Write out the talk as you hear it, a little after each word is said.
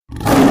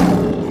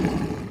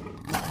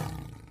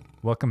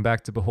Welcome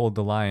back to Behold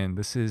the Lion.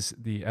 This is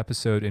the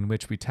episode in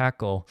which we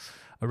tackle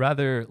a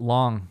rather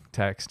long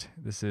text.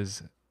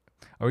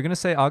 Are we going to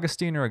say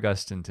Augustine or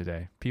Augustine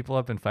today? People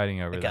have been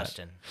fighting over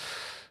Augustine.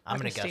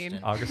 I'm Augustine.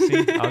 an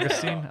Augustine.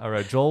 Augustine? All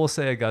right, Joel will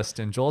say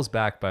Augustine. Joel's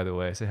back, by the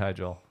way. Say hi,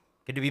 Joel.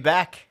 Good to be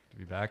back. Good to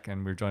be back,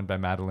 and we're joined by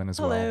Madeline as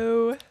well.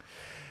 Hello.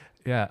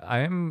 Yeah, I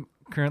am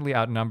currently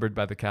outnumbered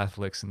by the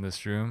Catholics in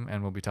this room,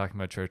 and we'll be talking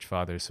about church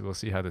fathers, so we'll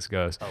see how this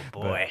goes. Oh,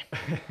 boy.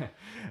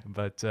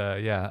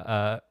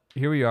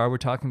 Here we are. We're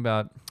talking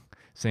about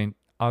St.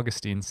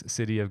 Augustine's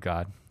City of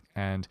God.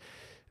 And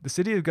the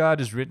City of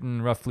God is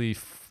written roughly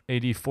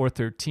AD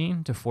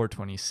 413 to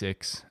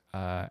 426.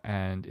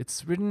 And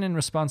it's written in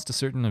response to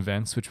certain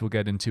events, which we'll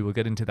get into. We'll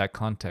get into that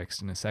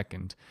context in a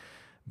second.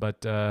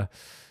 But let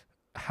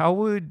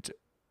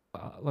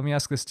me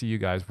ask this to you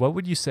guys. What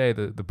would you say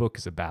the book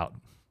is about?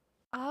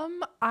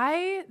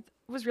 I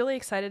was really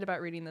excited about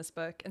reading this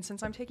book. And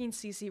since I'm taking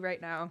CC right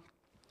now,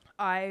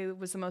 I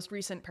was the most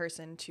recent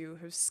person to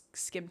have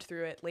skimmed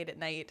through it late at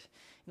night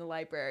in the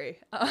library.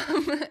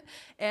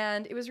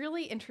 And it was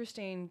really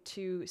interesting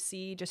to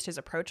see just his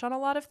approach on a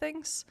lot of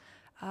things.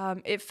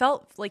 It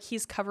felt like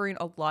he's covering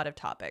a lot of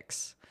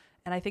topics.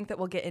 And I think that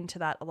we'll get into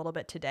that a little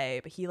bit today.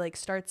 But he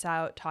starts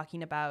out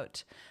talking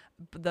about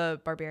the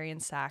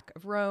barbarian sack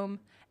of Rome.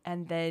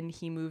 And then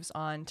he moves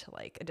on to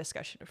a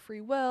discussion of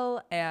free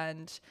will.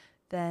 And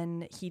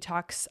then he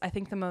talks, I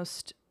think the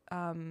most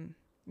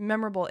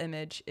memorable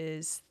image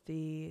is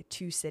the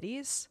two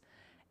cities,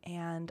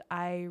 and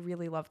I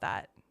really love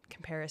that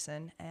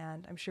comparison,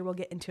 and I'm sure we'll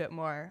get into it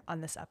more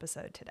on this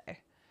episode today.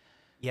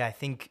 Yeah, I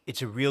think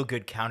it's a real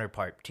good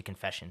counterpart to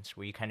Confessions,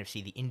 where you kind of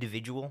see the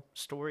individual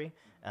story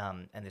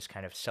and this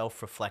kind of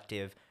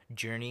self-reflective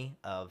journey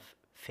of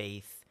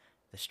faith,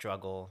 the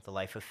struggle, the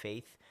life of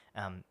faith.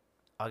 St.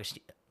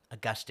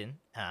 Augustine,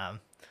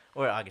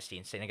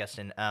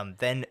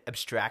 then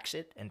abstracts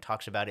it and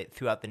talks about it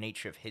throughout the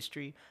nature of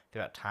history,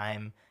 throughout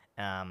time,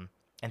 and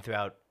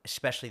throughout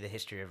especially the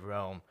history of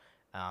Rome,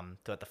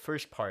 throughout the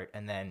first part.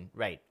 And then,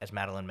 right, as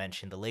Madeline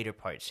mentioned, the later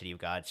part, City of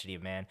God, City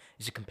of Man,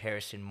 is a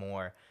comparison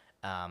more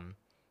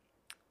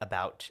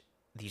about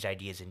these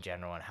ideas in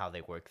general and how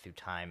they work through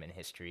time and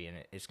history. And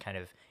it's kind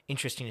of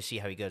interesting to see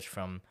how he goes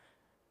from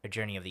a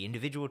journey of the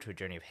individual to a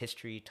journey of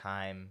history,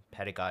 time,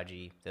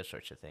 pedagogy, those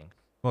sorts of things.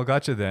 Well,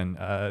 gotcha then.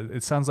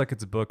 It sounds like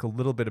it's a book a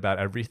little bit about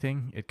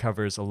everything. It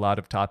covers a lot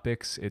of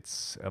topics.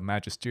 It's a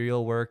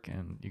magisterial work,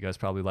 and you guys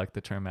probably like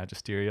the term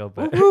magisterial,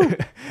 but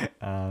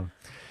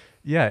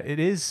yeah, it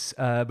is.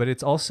 But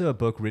it's also a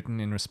book written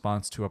in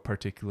response to a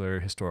particular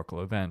historical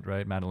event,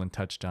 right? Madeline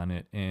touched on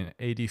it. In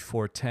AD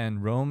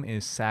 410, Rome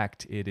is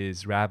sacked. It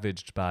is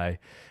ravaged by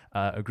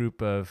a group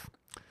of,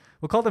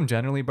 we'll call them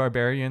generally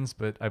barbarians,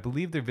 but I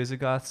believe they're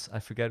Visigoths. I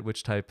forget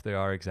which type they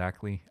are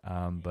exactly.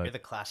 But you're the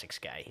classics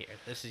guy here.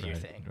 This is right, your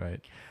thing.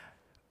 Right.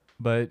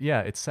 But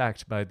yeah, it's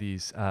sacked by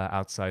these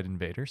outside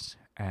invaders,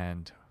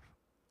 and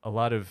a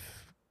lot of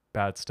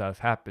bad stuff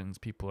happens.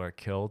 People are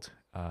killed.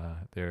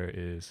 There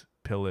is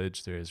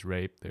pillage, there is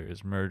rape, there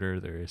is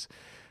murder, there is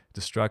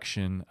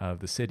destruction of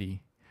the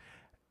city.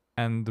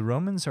 And the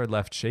Romans are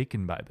left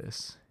shaken by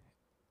this.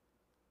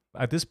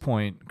 At this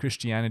point,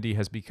 Christianity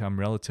has become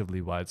relatively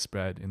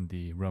widespread in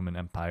the Roman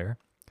Empire,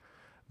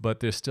 but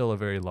there's still a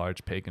very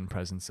large pagan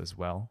presence as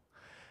well.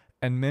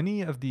 And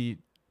many of the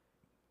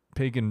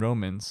pagan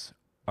Romans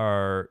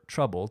are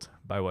troubled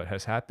by what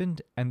has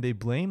happened, and they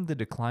blame the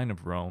decline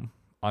of Rome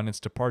on its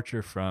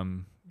departure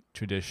from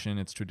tradition,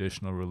 its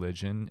traditional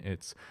religion,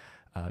 its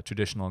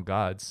traditional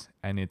gods,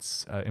 and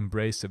its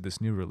embrace of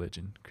this new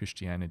religion,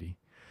 Christianity.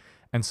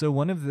 And so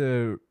one of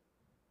the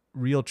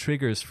real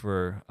triggers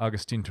for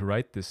Augustine to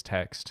write this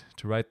text,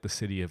 to write the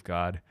City of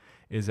God,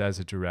 is as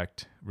a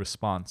direct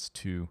response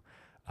to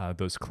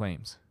those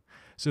claims.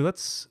 So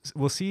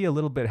we'll see a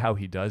little bit how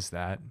he does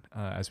that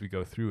as we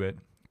go through it.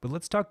 But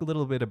let's talk a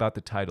little bit about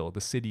the title, the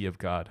City of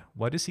God.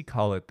 Why does he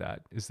call it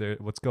that?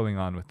 What's going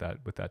on with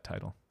that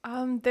title?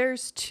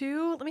 There's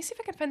two. Let me see if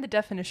I can find the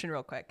definition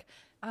real quick.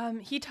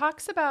 He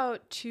talks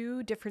about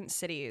two different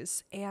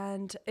cities,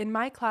 and in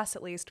my class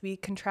at least, we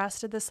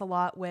contrasted this a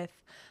lot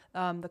with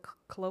the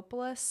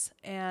Callipolis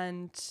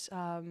and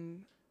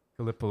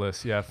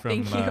Callipolis, yeah,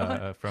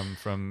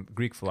 from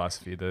Greek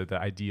philosophy, the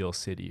ideal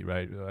city,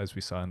 right, as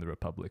we saw in the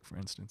Republic, for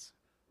instance.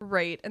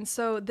 Right, and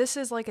so this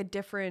is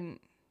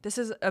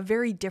a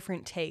very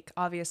different take,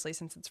 obviously,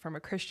 since it's from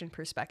a Christian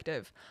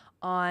perspective,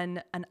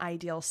 on an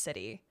ideal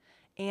city.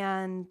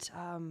 And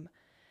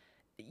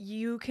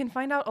you can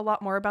find out a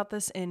lot more about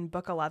this in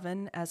Book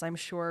 11, as I'm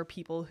sure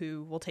people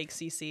who will take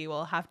CC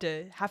will have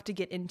to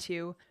get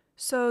into.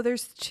 So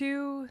there's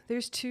two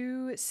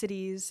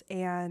cities,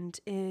 and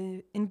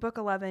in Book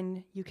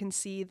 11, you can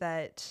see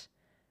that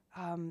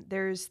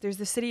there's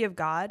the City of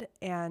God,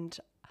 and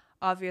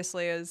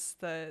obviously, as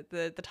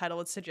the title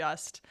would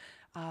suggest,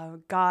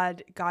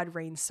 God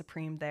reigns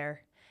supreme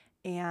there,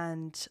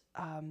 and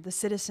the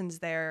citizens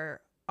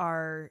there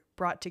are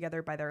brought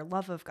together by their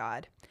love of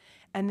God.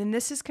 And then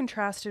this is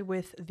contrasted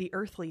with the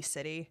earthly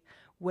city,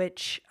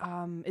 which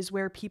is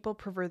where people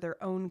prefer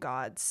their own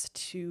gods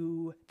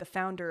to the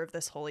founder of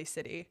this holy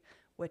city,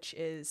 which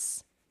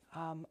is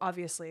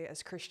obviously,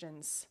 as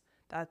Christians,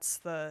 that's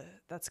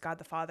God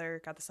the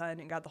Father, God the Son,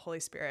 and God the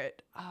Holy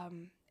Spirit.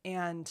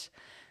 And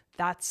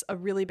that's a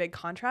really big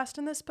contrast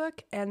in this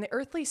book. And the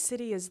earthly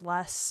city is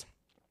less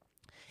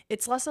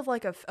of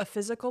like a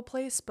physical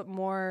place, but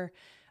more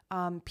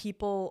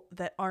people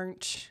that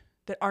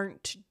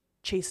aren't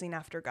chasing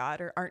after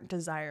God or aren't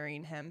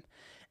desiring him.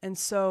 And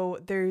so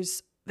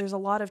there's a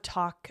lot of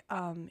talk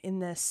in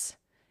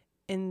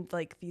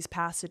like these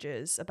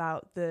passages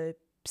about the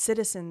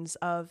citizens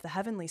of the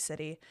heavenly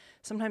city.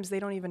 Sometimes they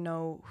don't even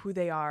know who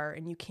they are,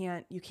 and you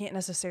can't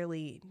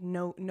necessarily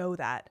know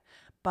that,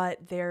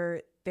 but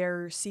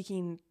they're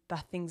seeking the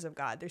things of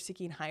God. They're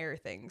seeking higher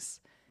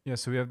things. Yeah,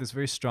 so we have this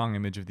very strong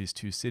image of these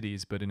two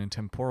cities, but in a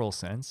temporal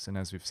sense, and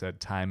as we've said,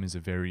 time is a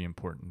very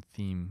important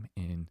theme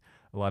in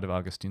a lot of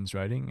Augustine's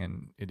writing,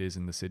 and it is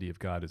in the city of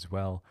God as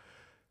well.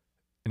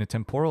 In a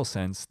temporal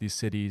sense, these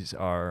cities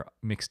are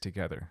mixed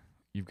together.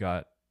 You've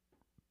got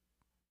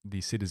the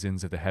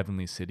citizens of the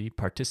heavenly city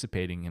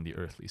participating in the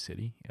earthly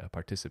city,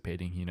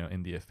 participating,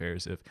 in the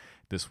affairs of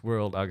this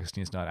world.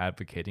 Augustine is not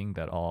advocating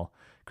that all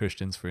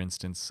Christians, for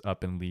instance,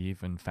 up and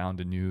leave and found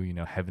a new,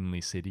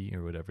 heavenly city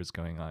or whatever's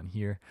going on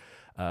here.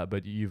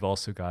 But you've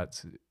also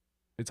got,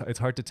 it's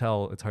hard to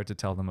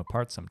tell them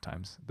apart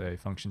sometimes. They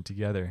function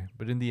together.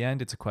 But in the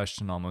end, it's a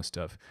question almost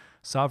of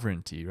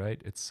sovereignty,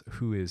 right? It's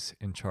who is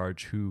in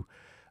charge, who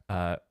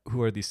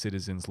are these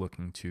citizens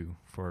looking to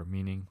for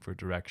meaning, for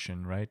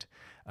direction, right?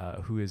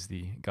 Who is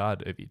the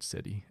God of each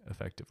city,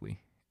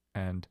 effectively?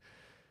 And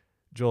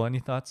Joel, any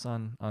thoughts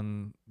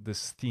on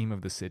this theme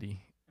of the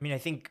city? I mean, I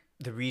think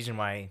the reason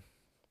why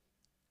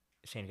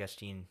St.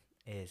 Augustine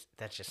is,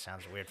 that just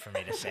sounds weird for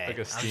me to say.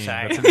 Augustine. I'm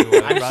sorry. That's a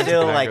new one. I'm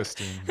still like,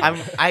 Augustine.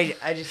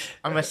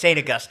 I'm a St.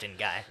 Augustine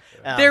guy.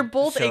 They're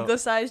both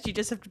anglicized. You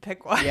just have to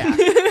pick one. Yeah,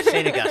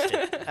 St.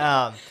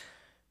 Augustine.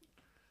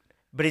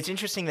 But it's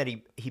interesting that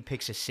he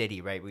picks a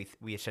city, right?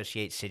 We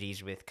associate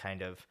cities with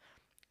kind of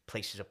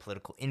places of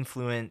political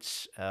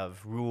influence,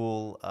 of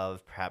rule,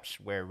 of perhaps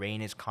where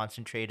reign is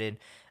concentrated.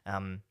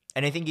 And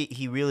I think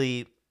he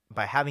really,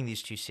 by having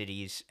these two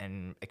cities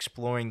and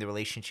exploring the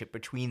relationship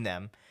between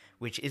them,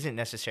 which isn't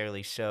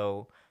necessarily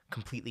so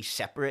completely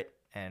separate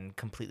and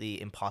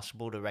completely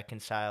impossible to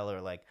reconcile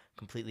or like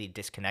completely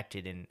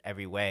disconnected in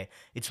every way,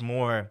 it's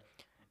more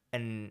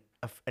an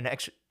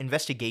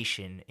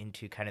investigation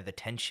into kind of the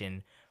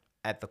tension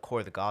at the core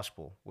of the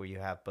gospel, where you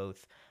have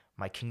both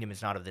my kingdom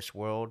is not of this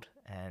world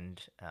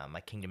and my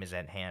kingdom is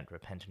at hand,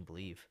 repent and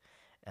believe.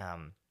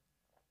 And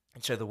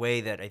so the way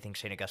that I think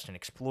St. Augustine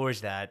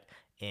explores that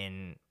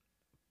in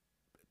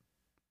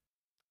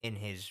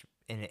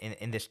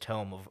this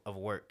tome of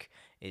work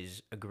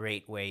is a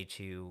great way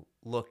to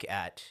look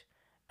at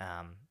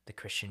the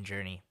Christian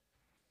journey.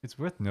 It's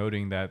worth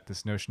noting that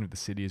this notion of the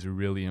city is a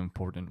really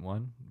important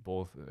one,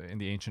 both in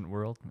the ancient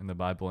world, in the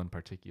Bible in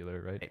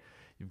particular, right?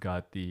 You've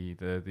got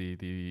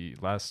the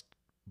last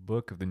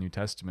book of the New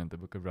Testament, the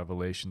book of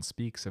Revelation,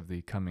 speaks of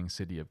the coming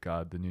city of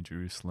God, the New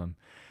Jerusalem.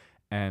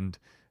 And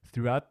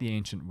throughout the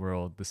ancient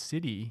world, the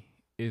city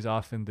is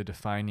often the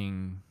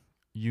defining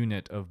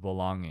unit of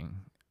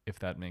belonging, if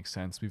that makes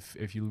sense.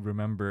 If you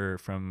remember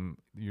from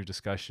your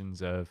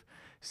discussions of,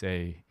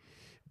 say,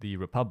 the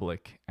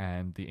Republic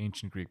and the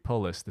ancient Greek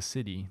polis, the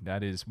city,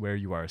 that is where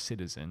you are a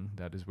citizen,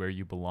 that is where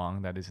you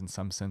belong, that is in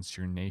some sense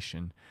your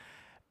nation.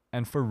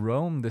 And for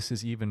Rome, this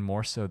is even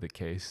more so the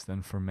case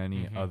than for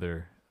many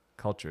other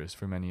cultures,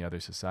 for many other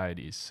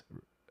societies.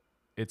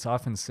 It's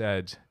often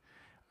said,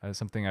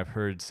 something I've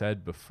heard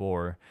said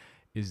before,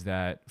 is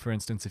that, for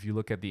instance, if you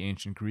look at the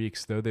ancient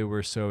Greeks, though they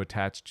were so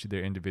attached to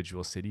their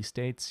individual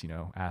city-states,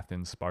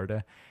 Athens,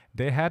 Sparta,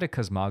 they had a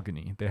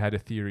cosmogony. They had a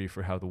theory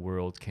for how the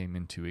world came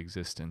into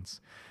existence.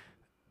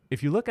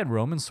 If you look at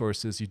Roman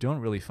sources, you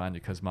don't really find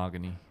a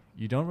cosmogony.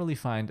 You don't really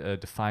find a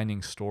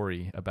defining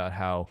story about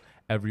how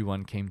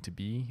everyone came to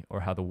be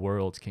or how the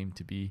world came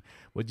to be.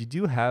 What you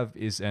do have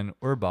is an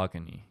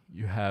urbogony.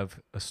 You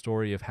have a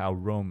story of how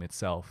Rome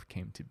itself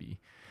came to be.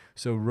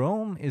 So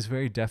Rome is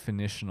very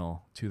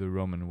definitional to the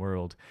Roman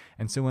world.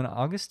 And so when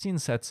Augustine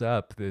sets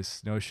up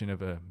this notion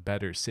of a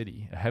better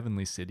city, a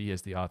heavenly city,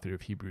 as the author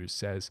of Hebrews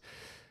says,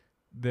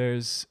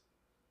 he's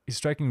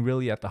striking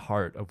really at the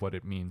heart of what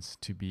it means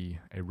to be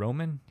a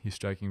Roman. He's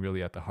striking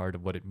really at the heart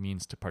of what it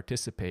means to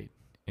participate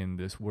in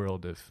this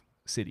world of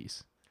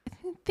cities.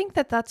 I think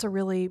that that's a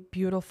really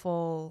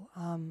beautiful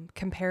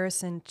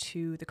comparison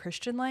to the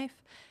Christian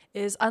life.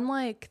 Is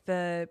unlike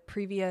the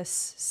previous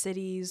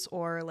cities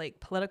or like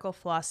political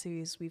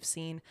philosophies we've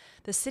seen,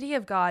 the city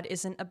of God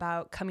isn't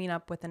about coming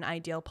up with an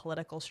ideal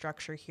political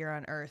structure here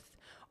on earth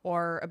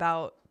or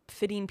about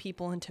fitting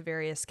people into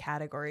various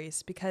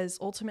categories, because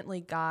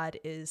ultimately God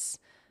is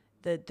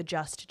the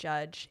just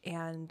judge,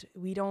 and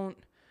we don't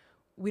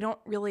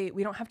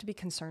have to be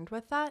concerned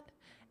with that.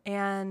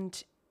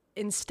 And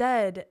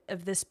instead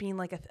of this being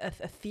like a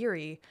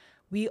theory,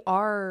 we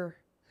are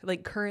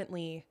like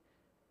currently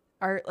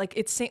are like,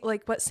 it's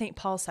like what St.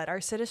 Paul said,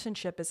 our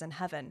citizenship is in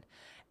heaven.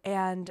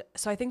 And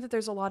so I think that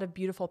there's a lot of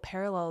beautiful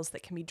parallels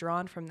that can be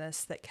drawn from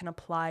this that can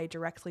apply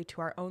directly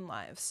to our own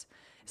lives.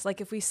 It's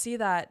like if we see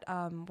that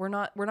we're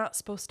not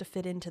supposed to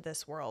fit into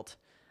this world,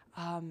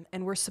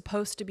 and we're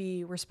supposed to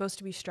be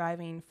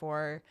striving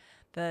for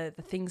the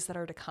things that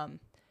are to come.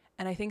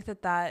 And I think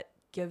that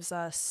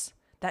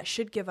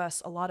should give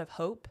us a lot of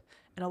hope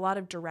and a lot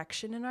of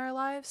direction in our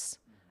lives.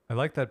 I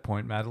like that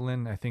point,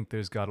 Madeline. I think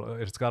it's got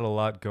a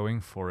lot going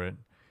for it.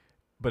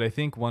 But I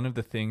think one of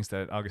the things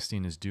that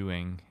Augustine is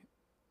doing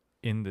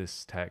in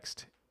this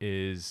text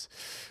is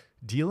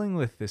dealing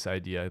with this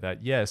idea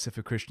that, yes, if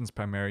a Christian's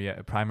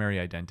primary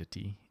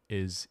identity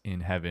is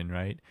in heaven,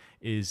 right,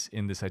 is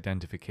in this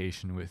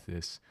identification with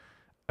this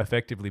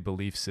effectively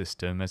belief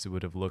system as it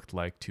would have looked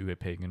like to a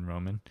pagan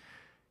Roman,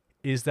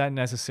 is that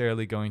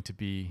necessarily going to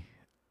be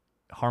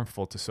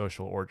harmful to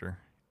social order?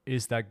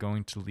 Is that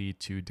going to lead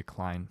to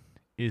decline?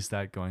 Is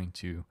that going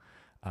to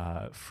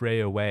fray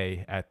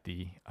away at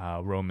the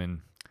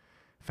Roman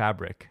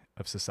fabric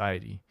of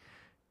society?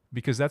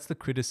 Because that's the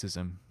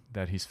criticism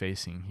that he's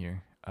facing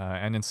here.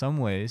 And in some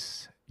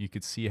ways, you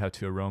could see how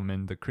to a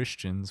Roman, the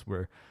Christians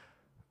were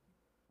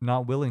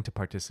not willing to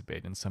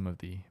participate in some of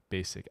the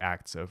basic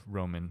acts of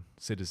Roman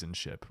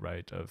citizenship,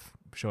 right? Of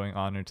showing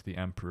honor to the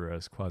emperor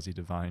as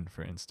quasi-divine,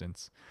 for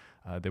instance.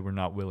 They were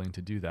not willing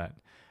to do that.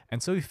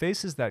 And so he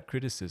faces that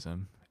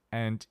criticism.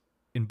 And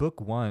in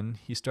book 1,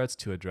 he starts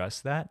to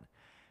address that.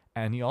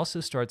 And he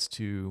also starts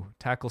to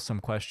tackle some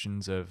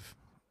questions of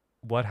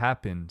what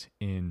happened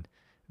in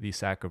the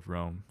sack of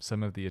Rome,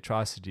 some of the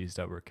atrocities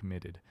that were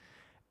committed.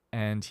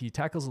 And he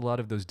tackles a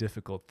lot of those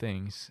difficult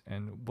things.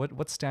 And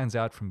what stands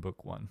out from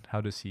book 1? How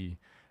does he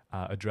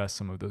address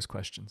some of those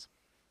questions?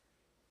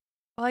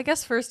 Well, I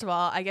guess first of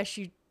all,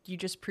 you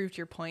just proved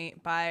your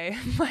point by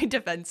my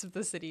defense of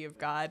the city of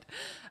God.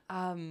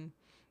 But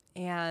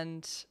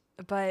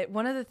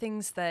one of the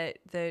things that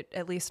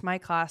at least my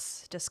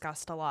class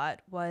discussed a lot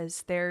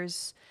was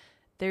there's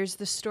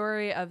the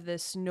story of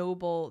this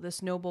noble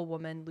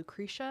woman,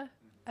 Lucretia,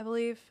 I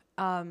believe,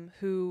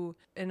 who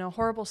in a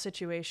horrible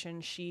situation,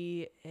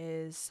 she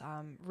is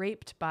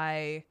raped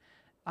by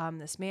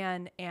this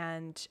man,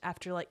 and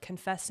after like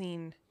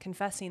confessing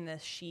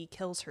this, she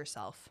kills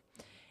herself.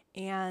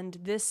 And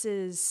this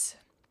is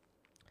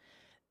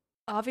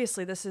a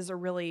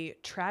really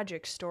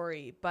tragic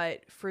story,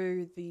 but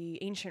for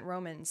the ancient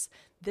Romans,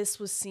 this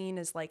was seen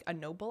as like a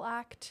noble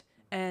act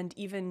and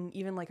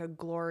even like a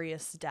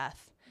glorious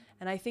death.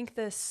 And I think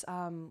this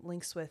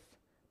links with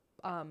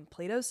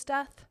Plato's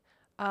death.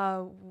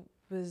 I'm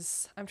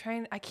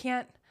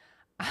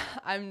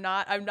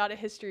not a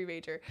history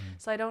major,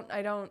 so I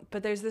don't,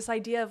 but there's this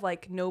idea of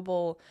like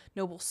noble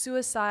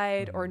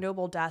suicide or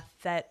noble death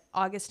that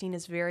Augustine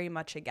is very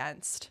much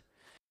against.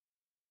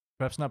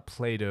 Perhaps not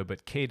Plato,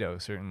 but Cato,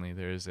 certainly.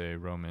 There is a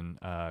Roman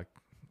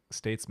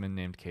statesman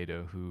named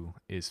Cato who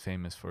is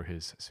famous for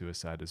his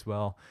suicide as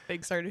well.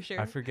 Big Ardaschir.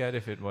 I forget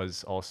if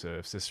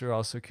Cicero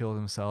also killed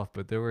himself,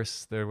 but there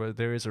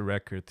is a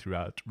record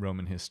throughout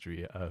Roman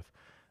history of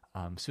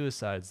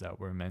suicides that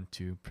were meant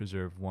to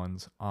preserve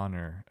one's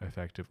honor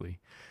effectively.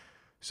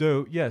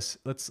 So yes,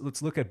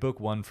 let's look at book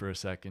 1 for a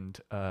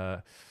second.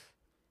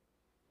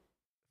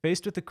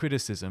 Faced with the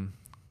criticism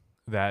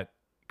that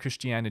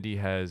Christianity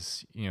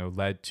has,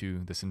 led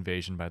to this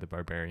invasion by the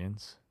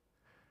barbarians,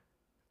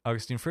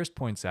 Augustine first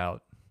points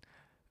out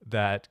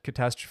that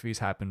catastrophes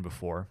happened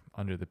before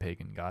under the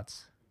pagan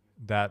gods,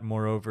 that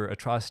moreover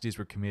atrocities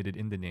were committed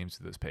in the names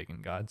of those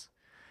pagan gods,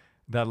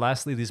 that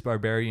lastly these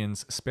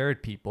barbarians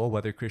spared people,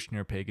 whether Christian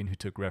or pagan, who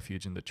took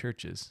refuge in the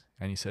churches.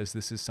 And he says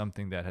this is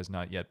something that has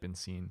not yet been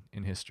seen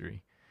in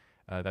history.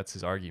 That's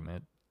his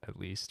argument, at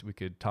least. We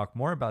could talk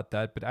more about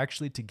that, but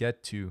actually to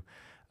get to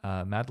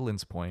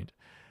Madeline's point,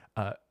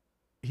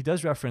 he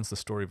does reference the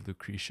story of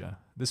Lucretia.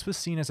 This was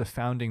seen as a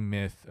founding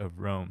myth of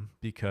Rome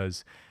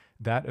because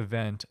that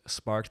event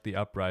sparked the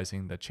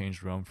uprising that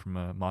changed Rome from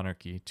a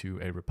monarchy to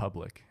a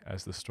republic,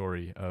 as the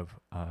story of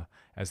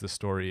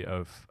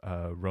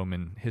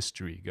Roman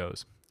history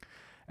goes.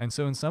 And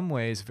so in some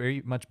ways,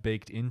 very much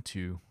baked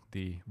into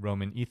the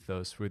Roman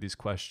ethos were these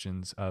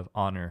questions of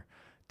honor,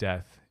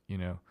 death,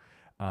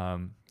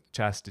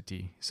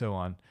 chastity, so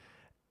on.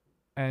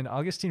 And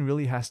Augustine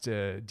really has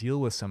to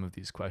deal with some of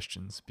these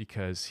questions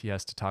because he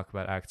has to talk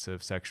about acts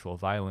of sexual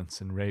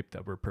violence and rape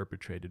that were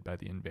perpetrated by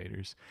the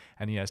invaders.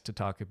 And he has to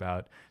talk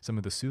about some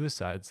of the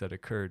suicides that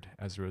occurred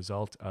as a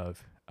result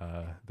of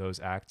those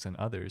acts and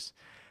others.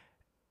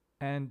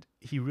 And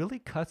he really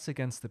cuts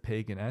against the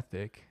pagan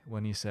ethic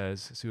when he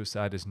says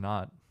suicide is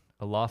not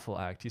a lawful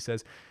act. He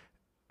says,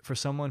 for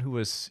someone who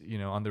was,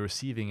 on the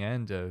receiving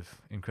end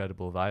of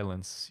incredible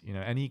violence,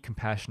 any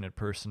compassionate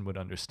person would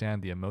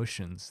understand the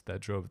emotions that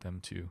drove them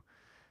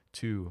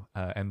to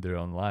end their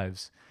own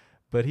lives.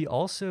 But he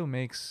also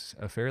makes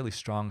a fairly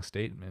strong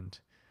statement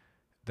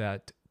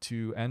that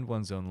to end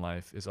one's own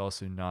life is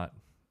also not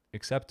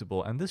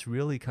acceptable, and this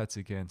really cuts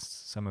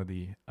against some of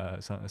the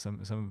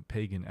some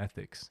pagan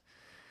ethics.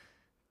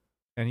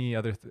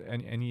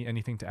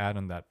 Anything to add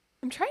on that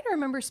I'm trying to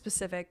remember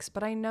specifics,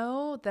 but I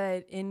know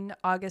that in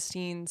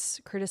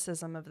Augustine's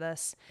criticism of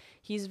this,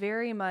 he's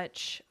very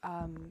much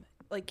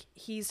like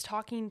he's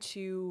talking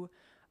to,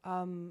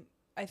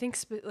 I think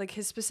like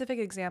his specific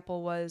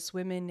example was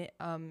women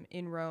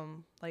in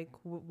Rome, like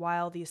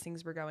while these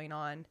things were going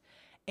on,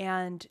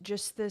 and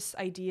just this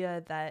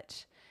idea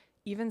that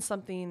even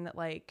something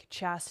like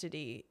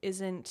chastity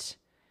isn't,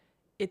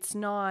 it's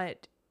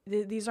not,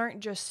 these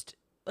aren't just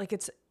like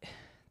it's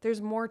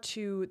there's more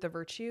to the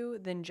virtue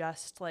than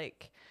just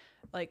like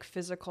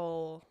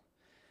physical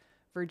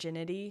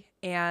virginity.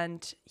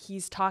 And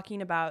he's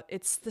talking about,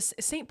 it's this,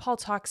 St. Paul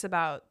talks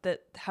about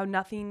that, how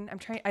nothing,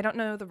 I don't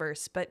know the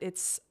verse, but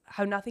it's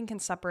how nothing can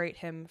separate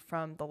him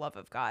from the love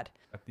of God.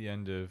 At the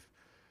end of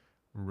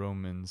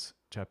Romans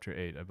chapter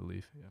 8, I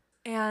believe. Yeah.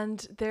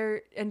 And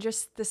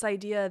just this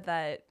idea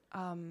that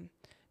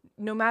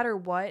no matter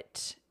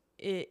what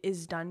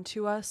is done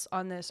to us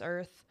on this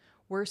earth,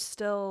 we're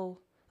still,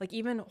 like,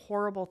 even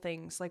horrible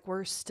things, like,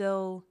 we're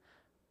still,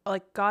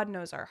 like, God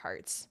knows our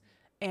hearts.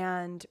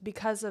 And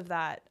because of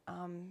that,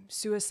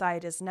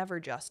 suicide is never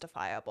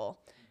justifiable.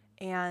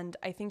 And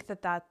I think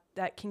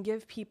that can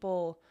give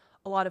people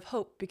a lot of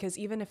hope, because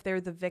even if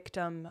they're the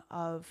victim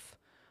of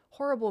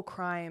horrible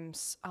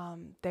crimes,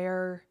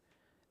 they're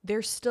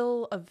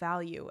still of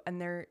value,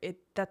 and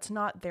that's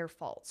not their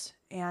fault,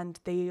 and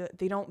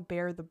they don't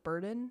bear the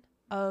burden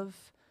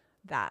of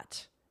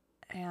that.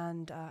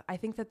 And I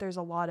think that there's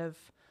a lot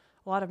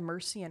of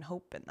mercy and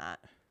hope in that.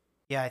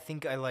 Yeah,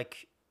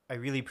 I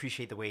really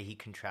appreciate the way he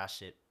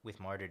contrasts it with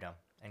martyrdom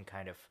and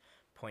kind of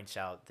points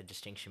out the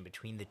distinction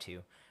between the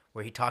two,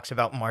 where he talks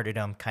about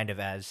martyrdom kind of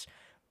as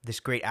this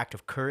great act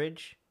of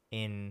courage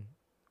in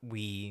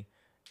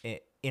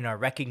our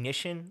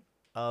recognition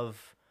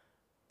of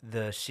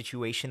the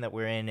situation that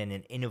we're in and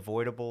an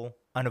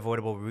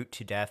unavoidable route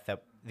to death,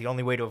 that the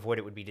only way to avoid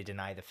it would be to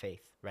deny the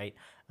faith, right?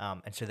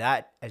 And so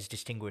that, as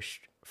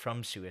distinguished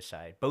from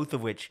suicide, both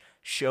of which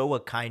show a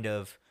kind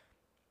of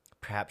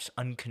perhaps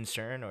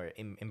unconcern or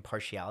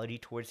impartiality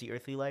towards the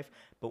earthly life,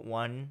 but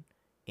one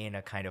in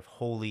a kind of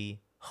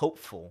holy,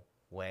 hopeful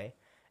way,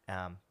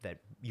 that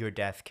your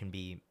death can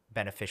be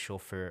beneficial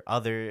for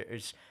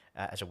others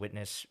as a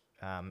witness,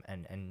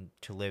 and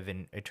to live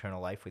in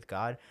eternal life with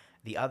God.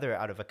 The other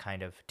out of a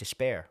kind of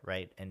despair,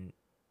 right? And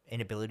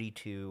inability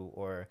to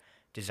or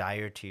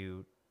desire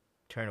to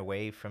turn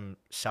away from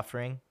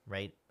suffering,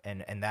 right?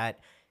 And that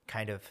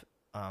kind of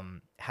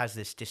has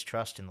this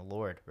distrust in the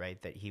Lord,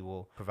 right? That he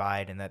will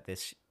provide, and that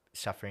this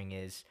suffering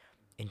is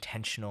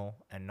intentional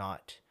and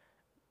not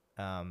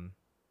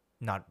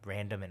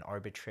random and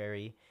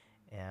arbitrary.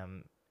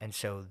 And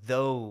so,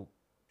 though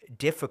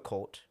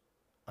difficult,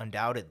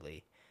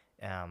 undoubtedly,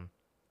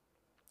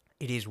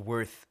 it is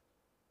worth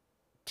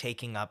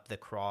taking up the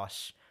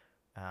cross,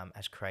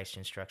 as Christ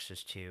instructs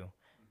us to,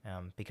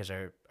 because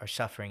our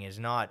suffering is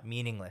not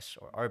meaningless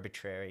or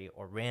arbitrary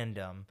or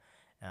random,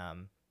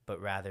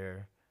 but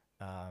rather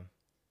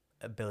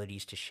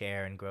abilities to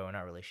share and grow in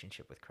our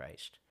relationship with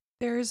Christ.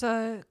 There's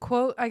a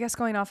quote, I guess,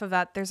 going off of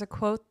that, there's a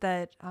quote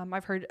that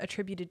I've heard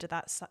attributed to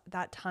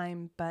that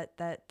time, but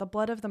that the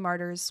blood of the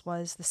martyrs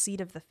was the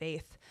seed of the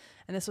faith.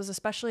 And this was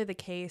especially the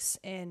case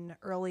in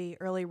early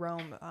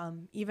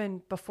Rome,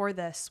 even before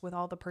this, with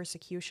all the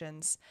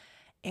persecutions.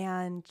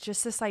 And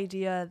just this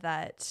idea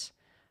that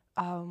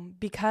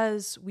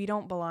because we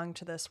don't belong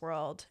to this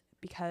world,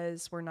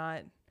 because we're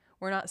not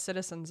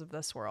citizens of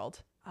this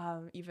world,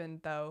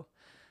 even though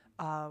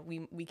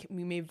we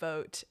may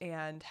vote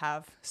and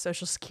have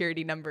social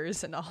security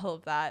numbers and all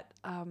of that.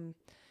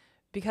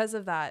 Because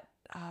of that,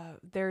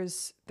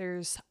 there's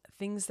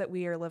things that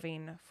we are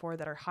living for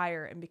that are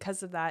higher, and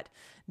because of that,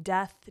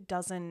 death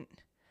doesn't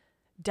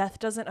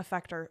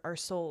affect our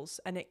souls,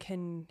 and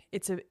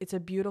it's a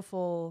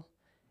beautiful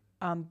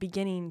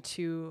beginning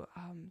to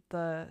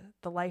the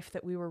life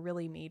that we were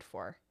really made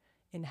for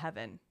in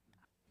heaven.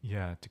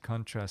 Yeah, to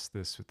contrast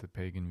this with the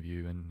pagan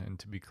view, and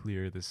to be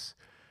clear, these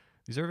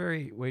are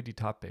very weighty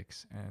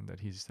topics, and that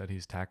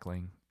he's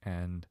tackling,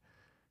 and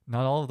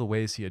not all of the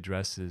ways he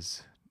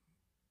addresses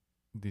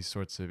these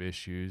sorts of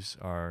issues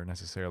are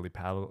necessarily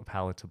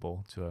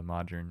palatable to a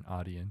modern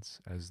audience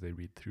as they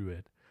read through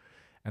it.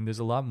 And there's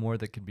a lot more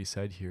that can be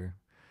said here,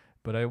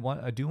 but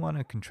I do want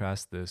to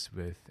contrast this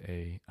with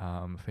a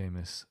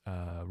famous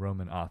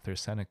Roman author,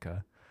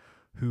 Seneca,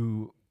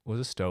 who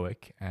was a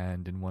Stoic,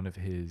 and in one of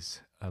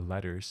his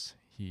letters,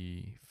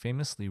 he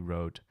famously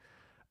wrote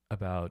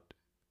about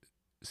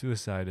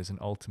suicide as an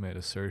ultimate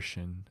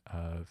assertion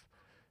of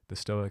the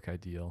Stoic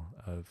ideal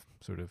of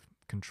sort of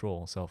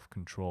control,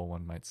 self-control,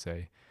 one might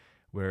say,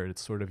 where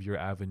it's sort of your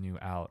avenue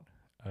out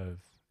of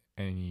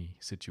any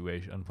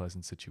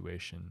unpleasant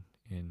situation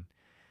in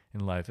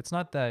life. It's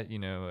not that,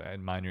 a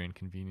minor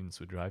inconvenience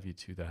would drive you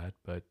to that,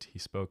 but he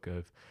spoke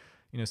of,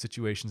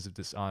 situations of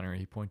dishonor.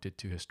 He pointed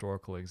to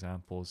historical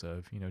examples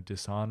of,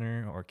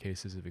 dishonor or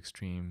cases of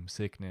extreme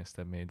sickness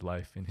that made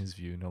life, in his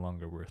view, no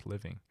longer worth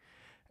living.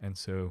 And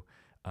so,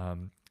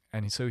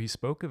 he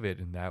spoke of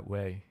it in that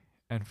way.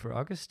 And for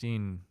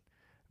Augustine,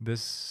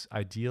 this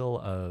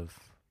ideal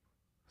of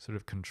sort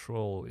of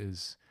control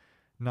is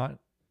not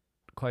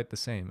quite the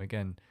same.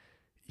 Again,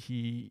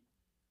 he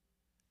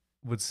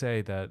would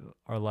say that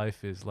our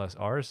life is less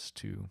ours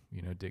to,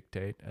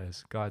 dictate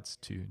as God's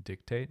to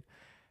dictate.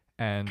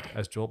 And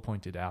as Joel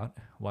pointed out,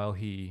 while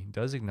he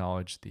does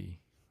acknowledge the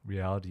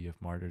reality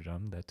of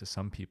martyrdom, that to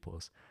some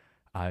people's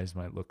eyes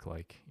might look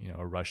like,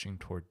 a rushing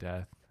toward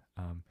death,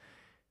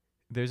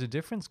 there's a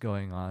difference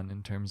going on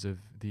in terms of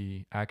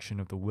the action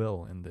of the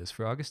will in this.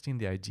 For Augustine,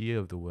 the idea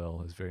of the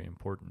will is very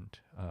important.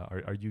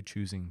 Are you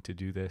choosing to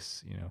do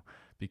this,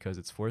 because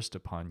it's forced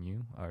upon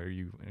you? Are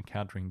you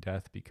encountering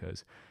death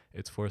because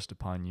it's forced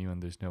upon you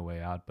and there's no way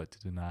out but to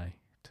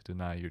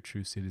deny your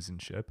true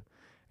citizenship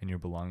and your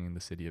belonging in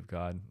the city of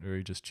God? Or are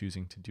you just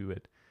choosing to do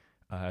it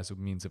as a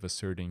means of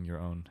asserting your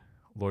own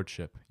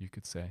lordship, you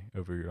could say,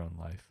 over your own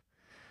life?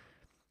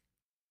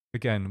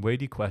 Again,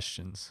 weighty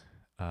questions.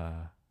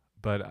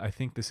 But I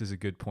think this is a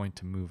good point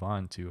to move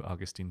on to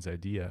Augustine's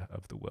idea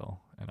of the will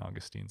and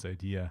Augustine's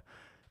idea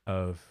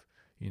of,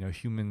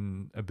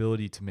 human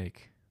ability to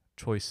make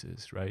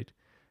choices, right?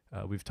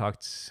 We've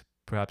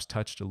perhaps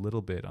touched a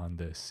little bit on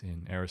this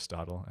in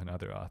Aristotle and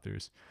other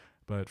authors,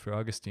 but for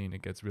Augustine,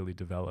 it gets really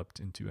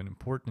developed into an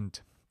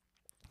important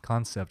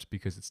concept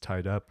because it's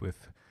tied up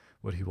with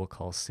what he will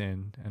call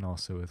sin and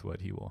also with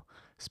what he will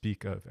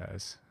speak of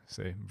as,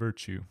 say,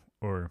 virtue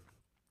or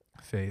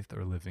faith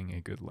or living a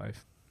good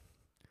life.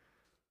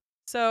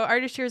 So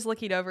Ardaschir is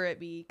looking over at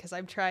me because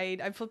I'm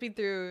flipping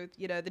through,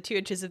 the 2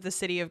 inches of the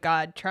city of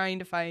God, trying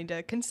to find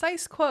a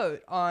concise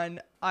quote on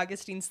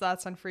Augustine's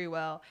thoughts on free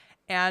will.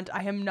 And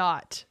I am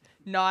not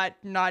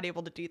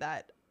able to do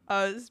that.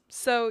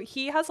 So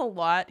he has a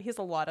lot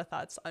of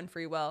thoughts on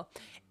free will.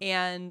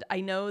 And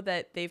I know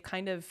that they've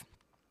kind of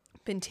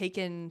been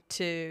taken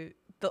to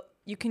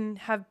you can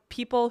have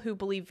people who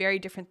believe very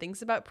different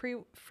things about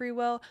free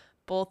will,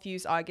 both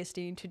use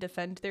Augustine to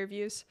defend their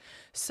views.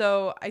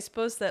 So I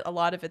suppose that a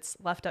lot of it's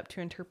left up to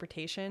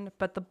interpretation,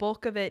 but the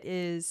bulk of it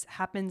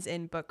happens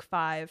in book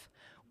 5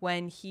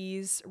 when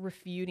he's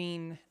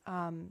refuting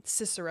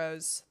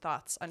Cicero's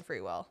thoughts on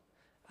free will.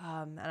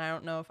 And I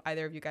don't know if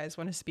either of you guys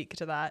want to speak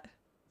to that.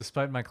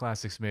 Despite my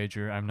classics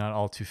major, I'm not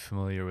all too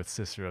familiar with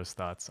Cicero's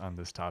thoughts on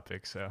this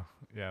topic. So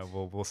yeah,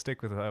 we'll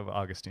stick with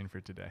Augustine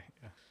for today.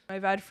 Yeah. My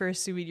bad for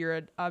assuming you're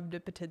an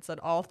omnipotence on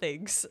all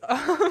things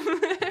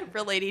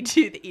relating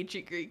to the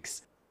ancient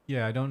Greeks.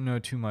 Yeah, I don't know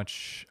too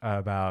much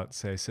about,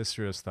 say,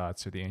 Cicero's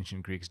thoughts or the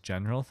ancient Greeks'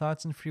 general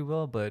thoughts on free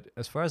will, but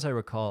as far as I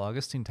recall,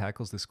 Augustine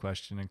tackles this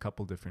question in a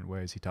couple different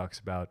ways. He talks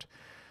about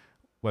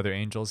whether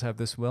angels have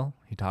this will.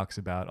 He talks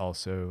about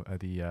also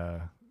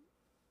the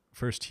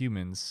first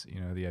humans,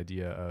 the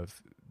idea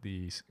of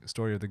the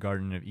story of the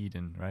Garden of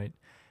Eden, right?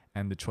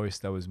 And the choice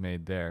that was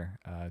made there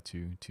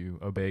to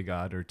obey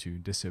God or to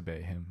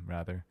disobey him,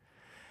 rather.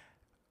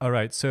 All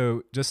right,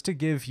 so just to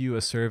give you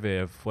a survey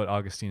of what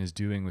Augustine is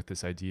doing with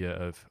this idea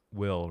of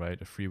will,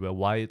 right, of free will,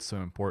 why it's so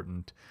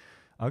important,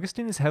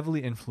 Augustine is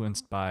heavily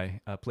influenced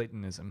by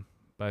Platonism,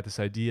 by this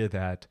idea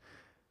that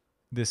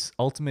this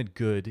ultimate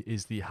good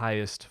is the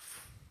highest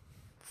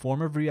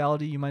form of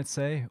reality, you might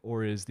say,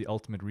 or is the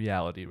ultimate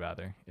reality,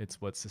 rather.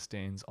 It's what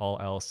sustains all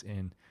else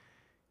in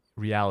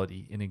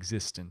reality, in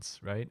existence,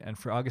 right? And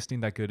for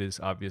Augustine, that good is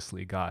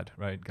obviously God,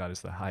 right? God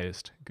is the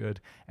highest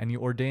good, and he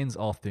ordains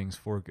all things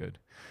for good.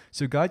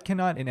 So God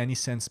cannot in any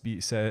sense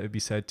be said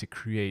to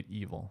create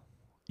evil.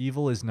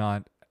 Evil is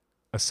not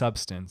a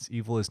substance.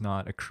 Evil is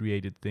not a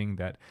created thing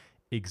that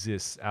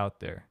exists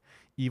out there.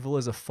 Evil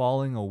is a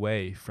falling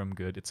away from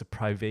good. It's a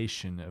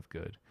privation of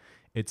good.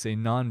 It's a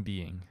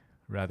non-being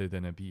rather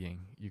than a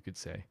being, you could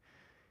say.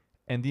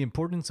 And the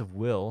importance of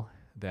will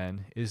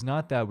then is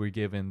not that we're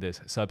given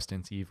this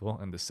substance evil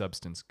and the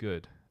substance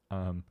good,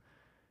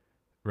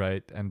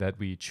 right? And that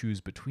we choose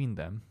between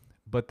them.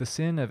 But the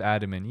sin of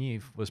Adam and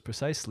Eve was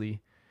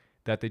precisely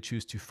that they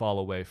choose to fall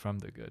away from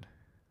the good,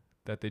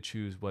 that they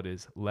choose what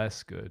is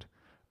less good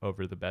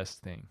over the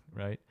best thing,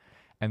 right?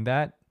 And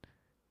that,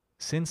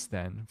 since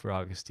then, for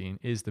Augustine,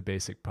 is the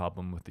basic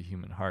problem with the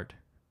human heart.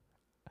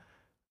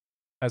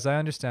 As I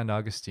understand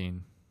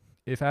Augustine,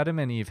 if Adam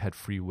and Eve had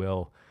free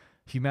will,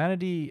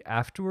 humanity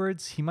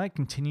afterwards, he might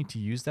continue to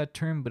use that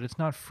term, but it's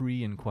not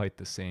free in quite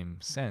the same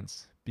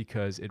sense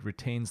because it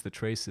retains the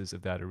traces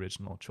of that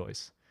original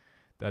choice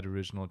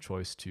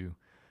to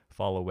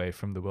fall away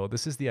from the will.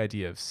 This is the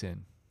idea of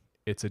sin.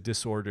 It's a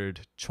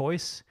disordered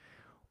choice,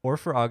 or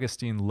for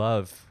Augustine,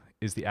 love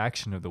is the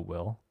action of the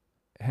will.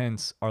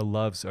 Hence, our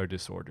loves are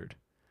disordered,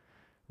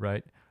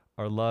 right?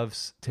 Our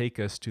loves take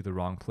us to the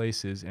wrong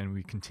places, and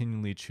we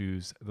continually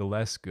choose the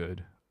less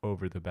good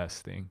over the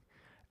best thing.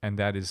 And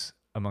that is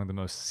among the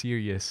most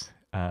serious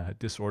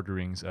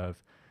disorderings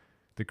of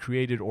the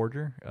created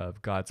order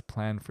of God's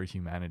plan for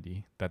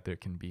humanity that there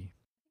can be.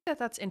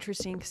 That's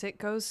interesting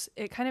because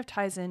it kind of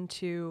ties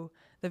into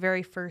the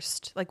very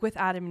first, like with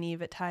Adam and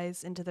Eve, it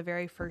ties into the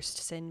very first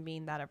sin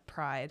being that of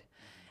pride.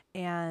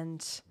 And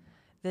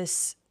the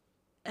sin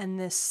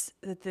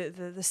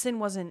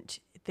wasn't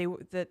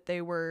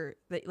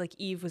like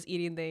Eve was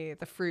eating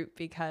the fruit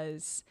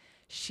because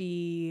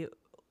she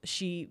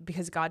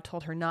because God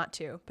told her not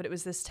to. But it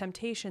was this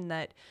temptation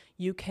that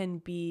you can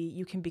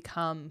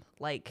become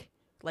like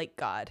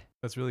God.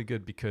 That's really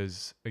good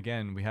because,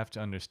 again, we have to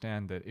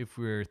understand that if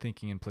we're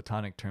thinking in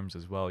Platonic terms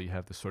as well, you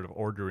have this sort of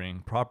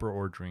proper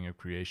ordering of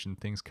creation,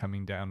 things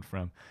coming down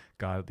from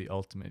God, the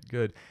ultimate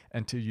good,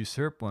 and to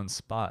usurp one's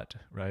spot,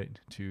 right?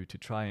 To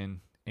try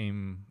and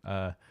aim,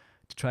 to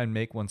try and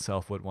make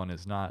oneself what one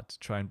is not, to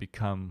try and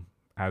become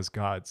as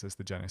gods, as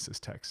the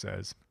Genesis text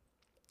says,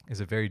 is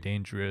a very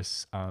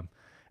dangerous.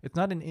 It's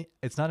not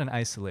an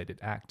isolated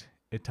act.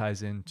 It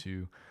ties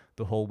into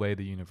the whole way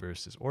the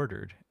universe is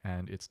ordered,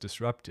 and it's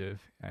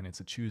disruptive, and it's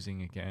a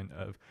choosing again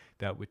of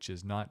that which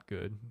is not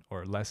good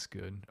or less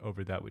good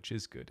over that which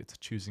is good. It's a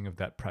choosing of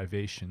that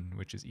privation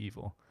which is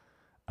evil.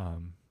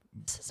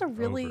 This is a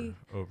really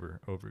over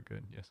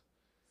good. Yes.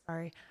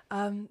 Sorry.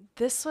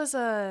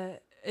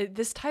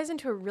 This ties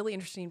into a really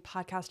interesting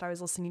podcast I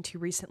was listening to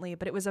recently,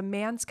 but it was a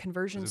man's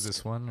conversion. Is it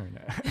this one or no?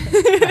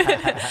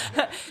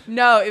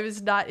 No, it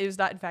was not. It was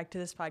not, in fact, to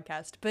this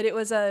podcast, but it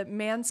was a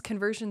man's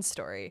conversion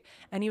story.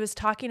 And he was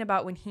talking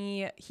about when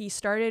he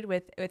started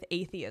with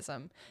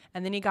atheism,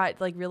 and then he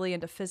got like really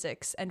into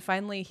physics. And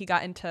finally he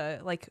got into,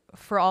 like,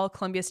 for all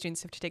Columbia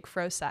students who have to take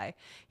FROSI,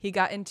 he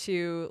got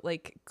into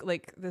like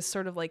this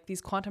sort of like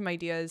these quantum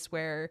ideas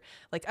where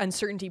like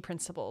uncertainty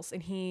principles.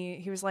 And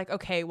he was like,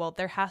 okay, well,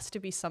 there has to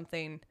be some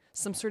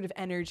sort of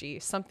energy,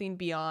 something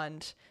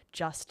beyond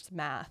just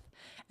math.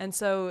 And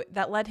so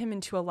that led him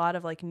into a lot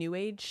of like new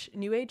age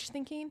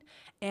thinking.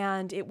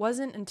 And it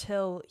wasn't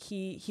until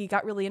he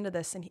got really into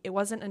this, and it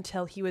wasn't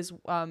until he was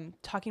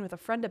talking with a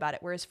friend about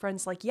it, where his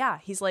friend's like, yeah,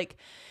 he's like,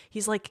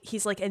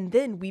 and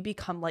then we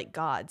become like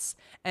gods.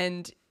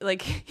 And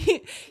like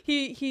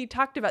he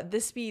talked about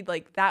this being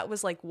like, that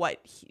was like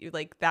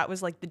that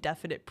was like the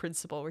definite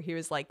principle where he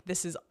was like,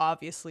 this is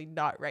obviously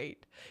not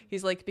right.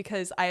 He's like,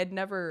 because I had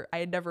never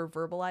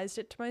verbalized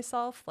it to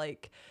myself,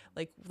 like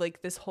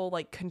this whole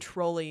like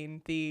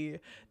controlling the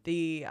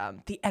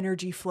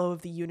energy flow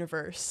of the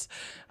universe,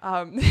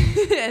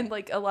 and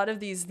like a lot of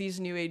these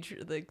new age,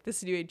 like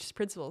this new age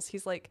principles.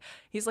 He's like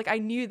I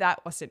knew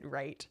that wasn't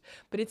right.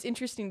 But it's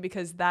interesting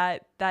because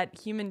that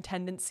human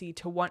tendency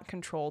to want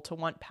control, to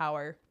want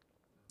power,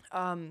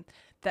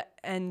 that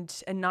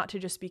and not to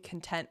just be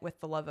content with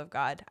the love of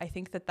God. I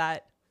think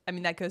that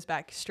goes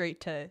back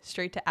straight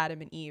to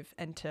Adam and Eve,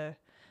 and to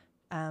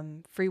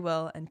free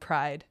will and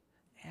pride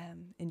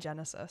in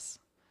Genesis.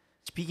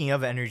 Speaking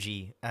of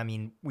energy, I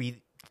mean,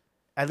 we,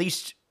 at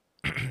least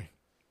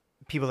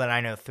people that I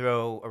know,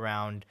 throw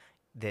around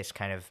this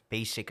kind of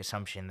basic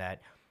assumption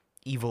that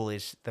evil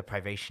is the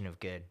privation of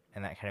good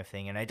and that kind of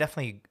thing. And I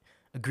definitely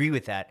agree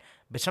with that.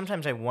 But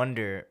sometimes I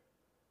wonder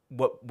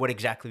what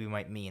exactly we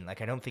might mean.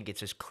 Like, I don't think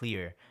it's as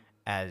clear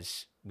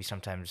as we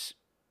sometimes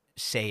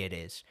say it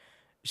is.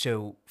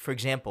 So, for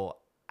example,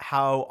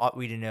 how ought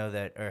we to know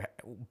that, or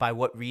by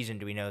what reason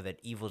do we know that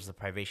evil is the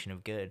privation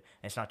of good?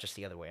 And it's not just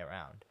the other way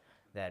around,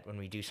 that when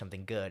we do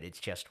something good, it's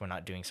just we're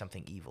not doing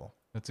something evil.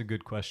 That's a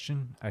good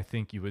question. I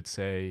think you would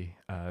say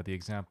the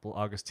example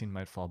Augustine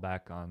might fall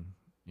back on,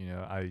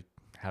 I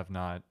have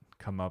not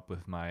come up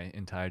with my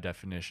entire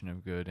definition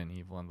of good and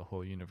evil in the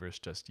whole universe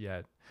just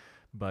yet.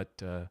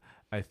 But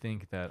I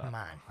think that... Come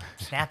on,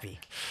 snappy.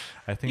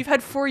 I think you've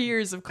had 4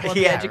 years of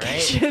Columbia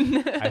education.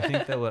 Right? I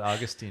think that what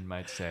Augustine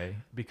might say,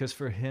 because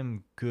for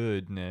him,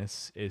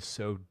 goodness is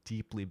so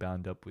deeply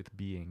bound up with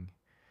being.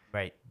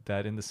 Right.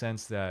 That in the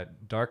sense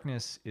that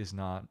darkness is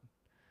not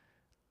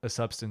a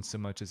substance so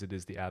much as it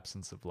is the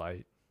absence of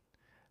light.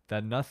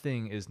 That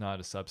nothing is not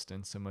a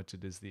substance so much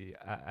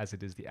as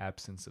it is the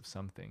absence of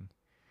something.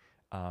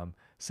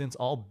 Since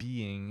all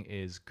being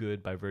is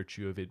good by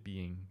virtue of it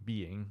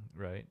being,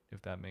 right,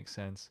 if that makes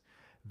sense,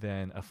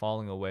 then a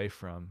falling away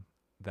from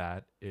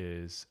that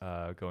is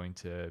going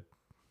to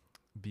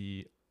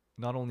be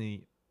not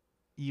only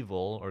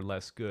evil or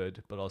less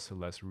good, but also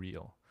less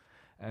real.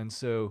 And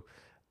so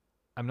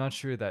I'm not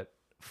sure that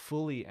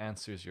fully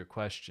answers your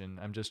question.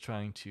 I'm just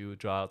trying to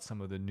draw out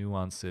some of the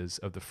nuances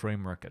of the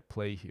framework at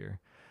play here.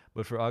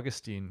 But for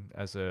Augustine,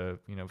 as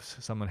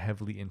someone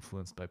heavily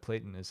influenced by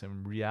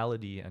Platonism,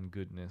 reality and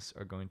goodness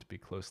are going to be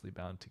closely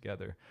bound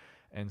together.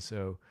 And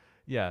so,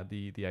 yeah,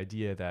 the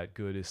idea that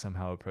good is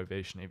somehow a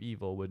privation of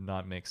evil would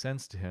not make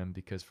sense to him,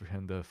 because for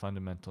him the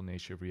fundamental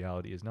nature of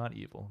reality is not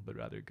evil, but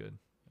rather good.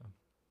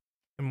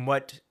 And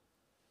what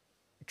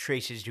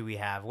traces do we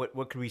have?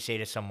 What could we say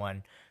to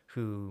someone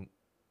who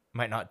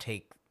might not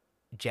take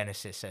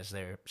Genesis as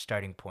their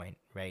starting point,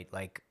 right?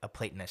 Like a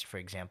Platonist, for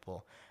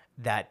example,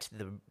 that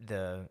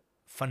the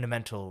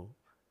fundamental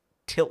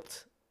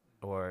tilt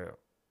or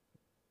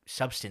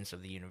substance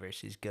of the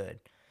universe is good.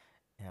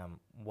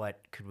 What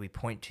could we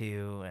point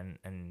to?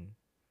 And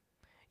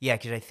yeah,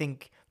 because I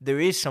think there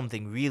is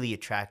something really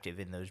attractive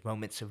in those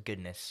moments of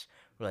goodness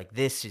where, like,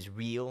 this is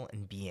real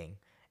and being,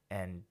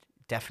 and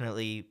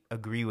definitely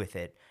agree with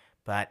it.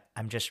 But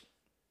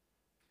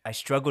I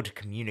struggle to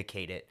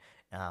communicate it,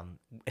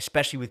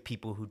 especially with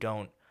people who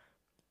don't,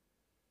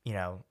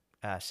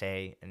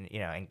 say, and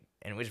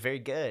it was very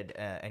good,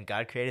 and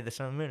God created the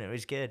sun and moon, it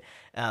was good.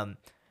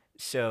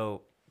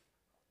 So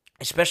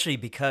especially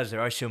because there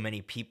are so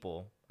many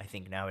people. I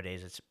think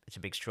nowadays it's a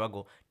big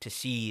struggle to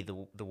see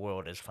the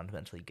world as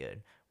fundamentally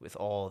good with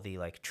all the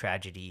like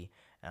tragedy,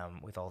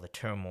 with all the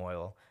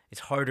turmoil.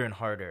 It's harder and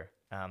harder.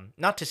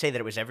 Not to say that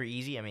it was ever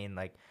easy. I mean,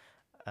 like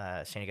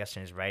Saint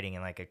Augustine is writing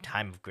in like a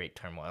time of great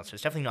turmoil, so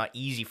it's definitely not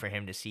easy for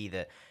him to see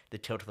the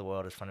tilt of the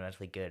world as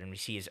fundamentally good, and we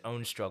see his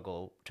own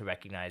struggle to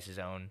recognize his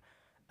own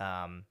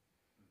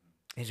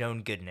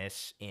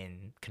goodness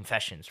in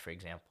Confessions, for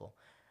example.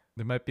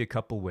 There might be a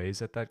couple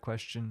ways at that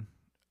question.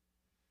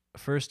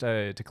 First,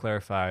 to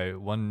clarify,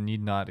 one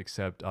need not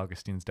accept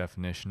Augustine's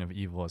definition of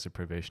evil as a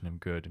privation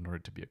of good in order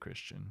to be a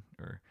Christian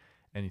or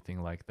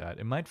anything like that.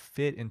 It might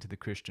fit into the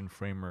Christian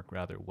framework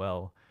rather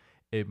well.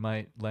 It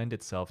might lend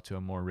itself to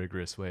a more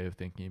rigorous way of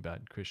thinking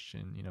about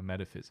Christian,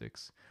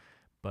 metaphysics,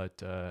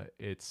 but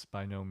it's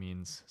by no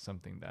means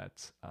something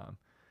that's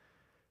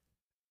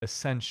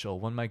essential.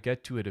 One might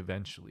get to it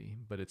eventually,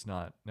 but it's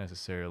not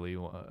necessarily.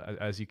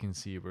 As you can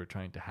see, we're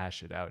trying to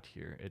hash it out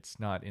here. It's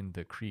not in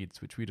the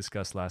creeds, which we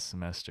discussed last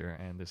semester,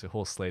 and there's a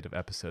whole slate of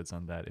episodes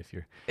on that. They're if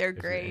you're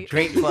great.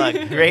 Great plug,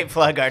 great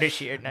plug,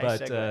 Ardaschir. Nice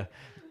but segue.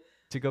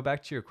 to go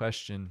back to your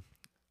question,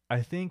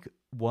 I think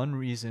one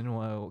reason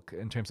why,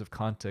 in terms of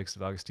context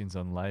of Augustine's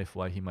own life,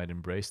 why he might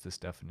embrace this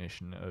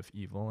definition of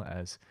evil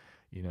as,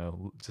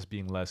 just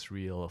being less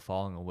real,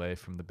 falling away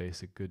from the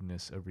basic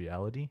goodness of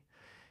reality,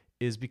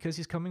 is because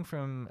he's coming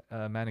from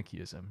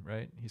Manichaeism,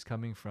 right? He's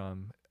coming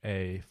from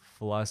a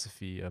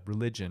philosophy, a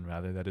religion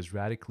rather, that is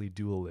radically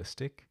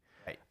dualistic,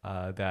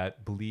 Right.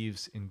 that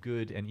believes in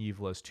good and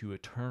evil as two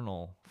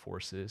eternal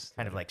forces,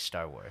 Kind of like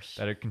Star Wars.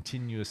 that are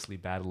continuously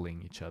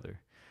battling each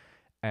other.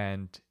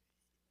 And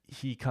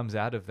he comes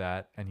out of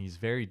that and he's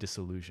very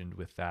disillusioned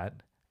with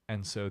that.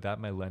 And so that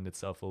might lend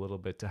itself a little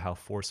bit to how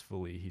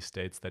forcefully he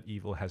states that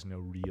evil has no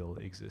real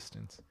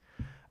existence.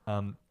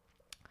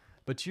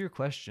 But to your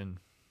question,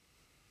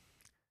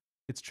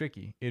 it's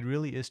tricky. It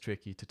really is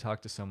tricky to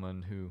talk to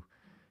someone who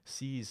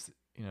sees,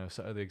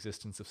 the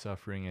existence of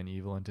suffering and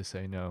evil and to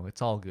say, no,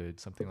 it's all good,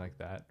 something like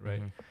that,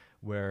 right? Mm-hmm.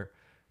 Where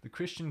the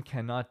Christian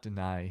cannot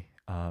deny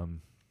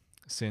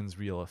sin's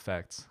real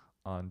effects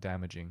on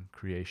damaging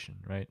creation,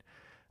 right?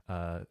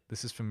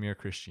 This is from Mere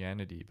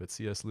Christianity, but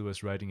C.S.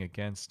 Lewis writing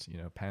against,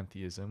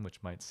 pantheism,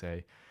 which might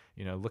say,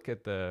 look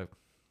at the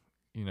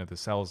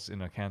cells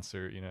in a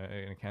cancer, in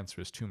a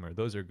cancerous tumor.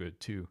 Those are good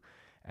too.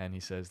 And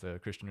he says the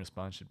Christian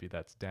response should be,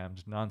 that's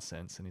damned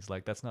nonsense. And he's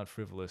like, that's not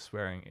frivolous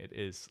swearing. It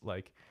is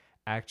like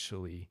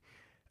actually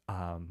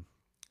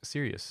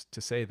serious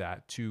to say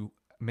that, to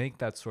make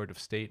that sort of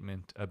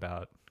statement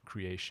about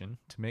creation,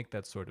 to make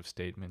that sort of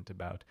statement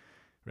about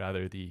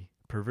rather the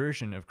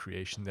perversion of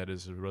creation that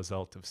is a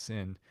result of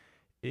sin,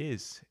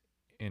 is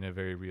in a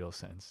very real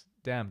sense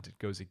damned. It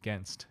goes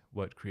against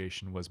what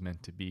creation was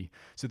meant to be.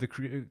 So the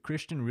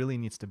Christian really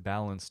needs to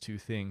balance two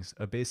things: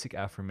 a basic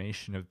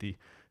affirmation of the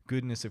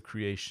goodness of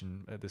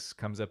creation. This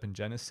comes up in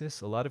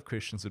Genesis. A lot of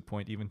Christians would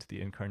point even to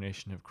the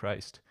incarnation of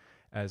Christ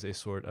as a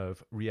sort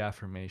of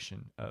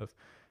reaffirmation of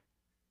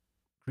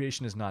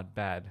creation is not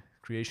bad.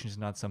 Creation is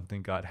not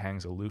something God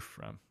hangs aloof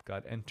from.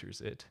 God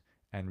enters it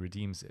and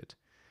redeems it.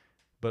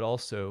 But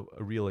also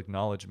a real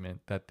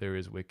acknowledgement that there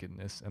is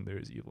wickedness and there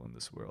is evil in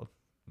this world.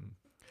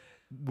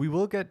 We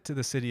will get to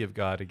the city of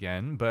God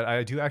again, but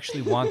I do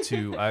actually want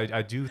to,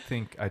 I do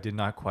think I did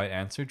not quite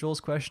answer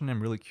Joel's question.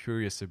 I'm really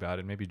curious about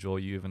it. Maybe Joel,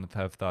 you even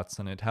have thoughts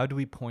on it. How do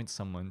we point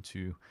someone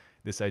to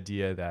this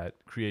idea that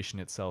creation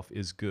itself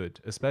is good,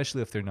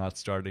 especially if they're not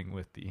starting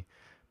with the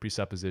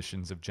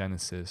presuppositions of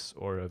Genesis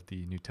or of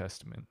the New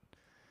Testament?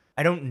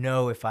 I don't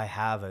know if I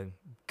have a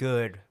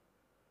good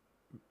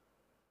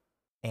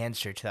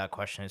answer to that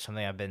question. It's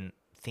something I've been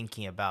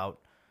thinking about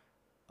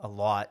a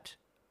lot.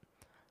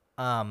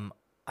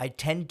 I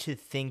tend to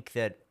think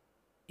that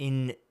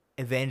in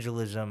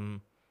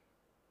evangelism,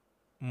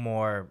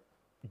 more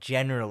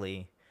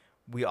generally,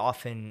 we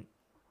often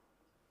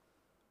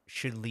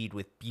should lead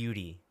with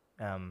beauty.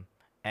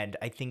 And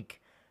I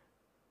think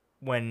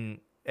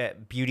when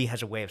beauty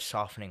has a way of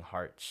softening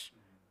hearts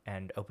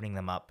and opening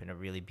them up in a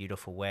really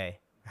beautiful way.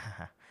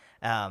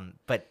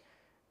 But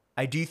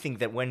I do think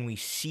that when we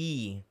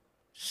see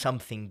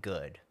something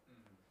good,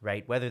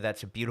 right, whether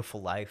that's a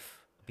beautiful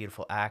life, a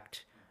beautiful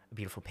act, a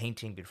beautiful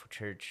painting, beautiful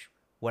church,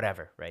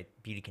 whatever, right?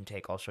 Beauty can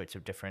take all sorts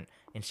of different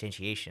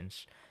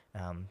instantiations,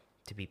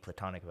 to be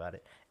platonic about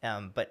it.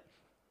 But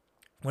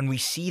when we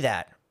see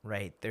that,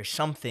 right, there's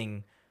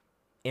something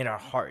in our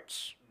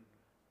hearts,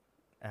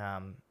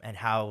 and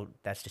how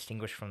that's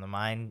distinguished from the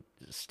mind,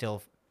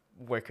 still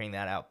working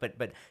that out.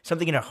 But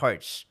something in our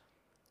hearts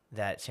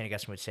that St.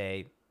 Augustine would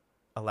say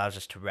allows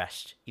us to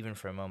rest, even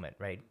for a moment,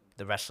 right?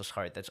 The restless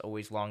heart that's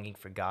always longing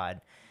for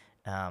God.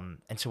 And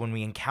so when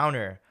we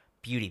encounter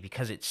beauty,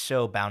 because it's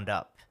so bound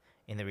up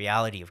in the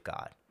reality of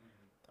God,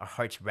 our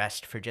hearts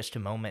rest for just a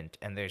moment,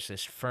 and there's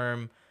this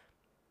firm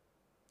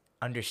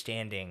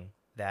understanding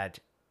that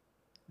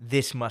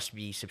this must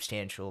be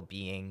substantial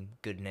being,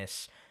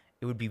 goodness.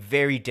 It would be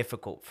very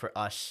difficult for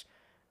us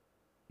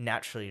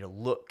naturally to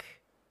look.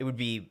 It would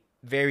be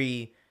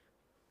very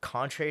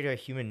contrary to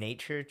human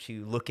nature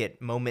to look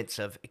at moments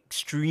of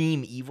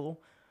extreme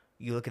evil.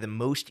 You look at the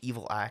most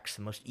evil acts,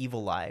 the most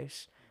evil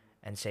lives,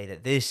 and say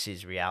that this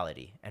is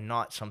reality and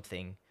not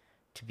something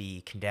to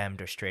be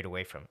condemned or strayed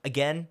away from.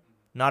 Again,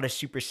 not a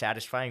super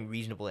satisfying,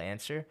 reasonable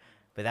answer,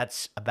 but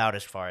that's about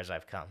as far as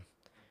I've come.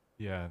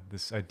 Yeah,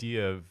 this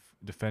idea of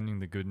defending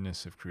the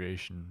goodness of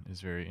creation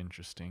is very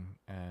interesting,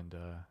 and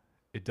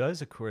it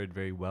does accord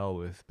very well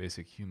with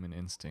basic human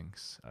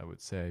instincts, I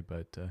would say.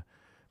 But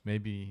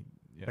maybe,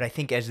 yeah, But I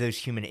think as those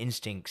human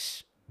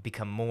instincts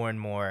become more and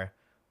more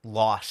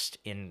lost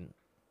in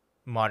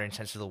modern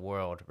sense of the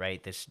world,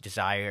 right? This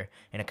desire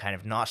in a kind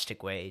of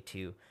Gnostic way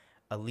to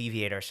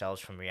alleviate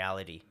ourselves from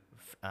reality,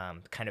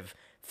 kind of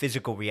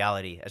physical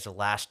reality as a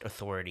last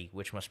authority,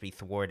 which must be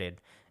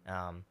thwarted,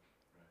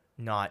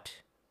 not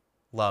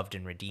loved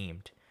and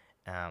redeemed.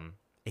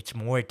 It's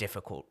more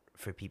difficult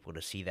for people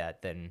to see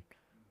that than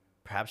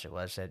perhaps it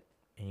was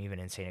even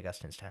in St.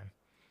 Augustine's time.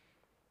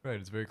 right.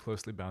 It's very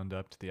closely bound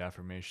up to the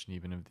affirmation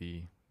even of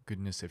the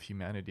goodness of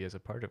humanity as a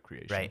part of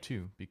creation, Right.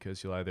 too,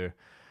 because you'll either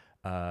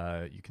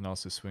you can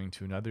also swing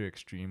to another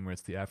extreme where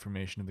it's the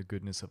affirmation of the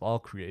goodness of all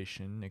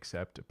creation,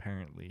 except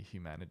apparently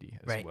humanity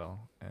as Right.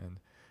 well,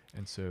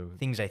 and so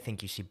Things I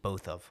think you see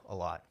both of a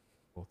lot.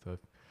 both of.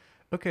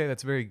 Okay,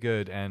 that's very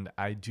good, and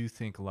I do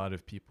think a lot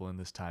of people in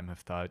this time have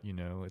thought,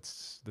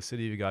 it's the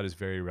city of God is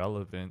very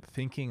relevant,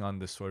 thinking on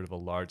this sort of a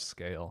large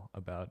scale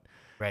about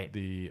Right.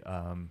 the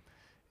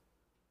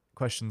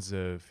questions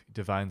of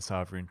divine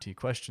sovereignty,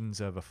 questions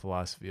of a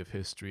philosophy of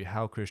history,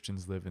 how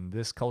Christians live in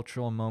this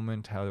cultural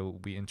moment, how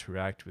we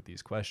interact with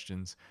these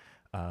questions.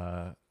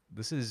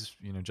 This is,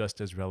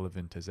 just as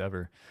relevant as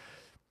ever.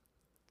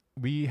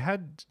 We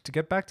had to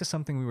get back to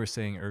something we were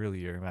saying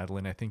earlier,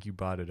 Madeline. I think you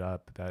brought it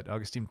up, that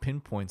Augustine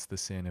pinpoints the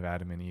sin of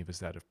Adam and Eve as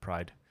that of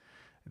pride,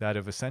 that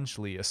of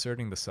essentially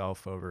asserting the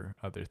self over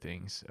other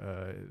things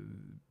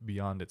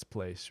beyond its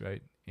place,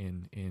 right?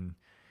 In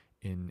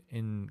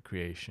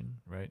creation,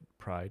 right?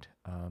 Pride.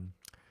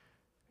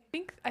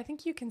 I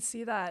think you can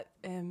see that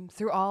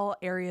through all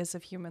areas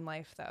of human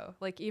life, though.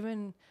 Like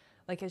even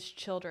like as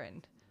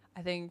children,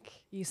 I think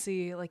you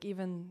see like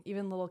even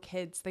little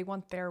kids, they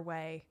want their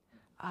way,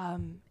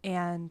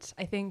 and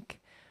I think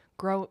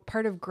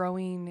part of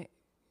growing,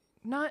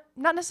 not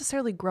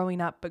necessarily growing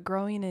up, but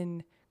growing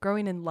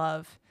in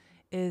love,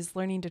 is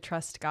learning to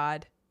trust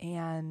God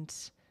and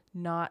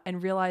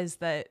realize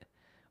that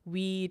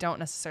we don't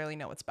necessarily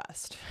know what's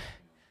best.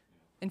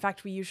 In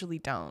fact, we usually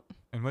don't.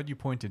 And what you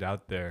pointed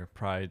out there,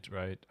 pride,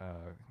 right,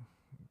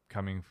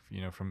 coming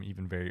from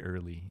even very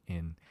early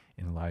in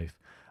life.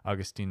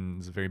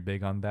 Augustine's very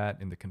big on that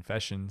in the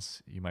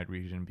Confessions. You might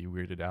read it and be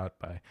weirded out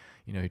by,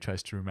 he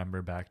tries to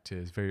remember back to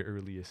his very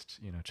earliest,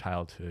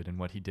 childhood and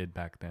what he did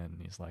back then.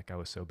 He's like, I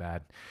was so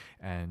bad.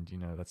 And,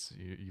 that's,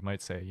 you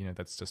might say,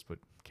 that's just what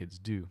kids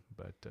do.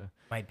 But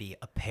Might be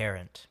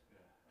apparent.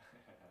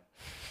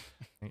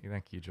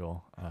 thank you,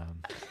 Joel. Yeah.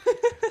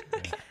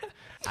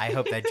 I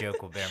hope that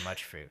joke will bear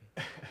much fruit.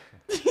 All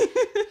right.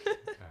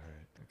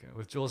 Okay.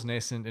 With Joel's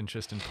nascent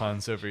interest in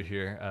puns over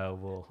here,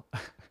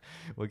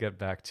 we'll get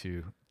back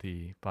to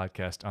the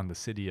podcast on the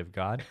city of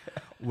God,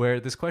 where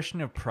this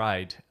question of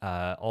pride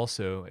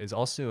is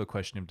also a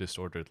question of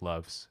disordered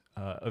loves.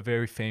 A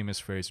very famous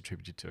phrase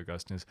attributed to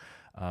Augustine is,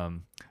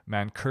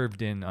 man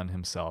curved in on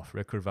himself,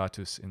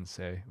 recurvatus in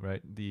se,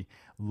 right? The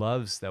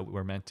loves that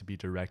were meant to be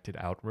directed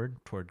outward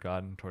toward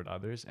God and toward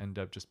others end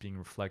up just being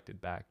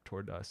reflected back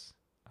toward us.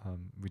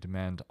 We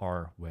demand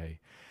our way.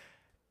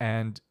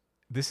 And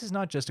this is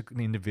not just an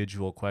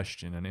individual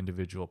question, an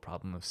individual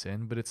problem of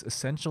sin, but it's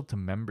essential to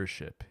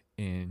membership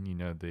in,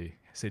 the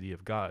city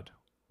of God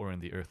or in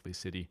the earthly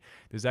city.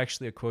 There's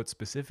actually a quote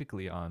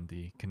specifically on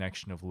the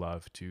connection of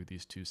love to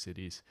these two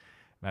cities.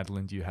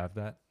 Madeline, do you have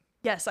that?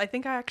 Yes, I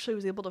think I actually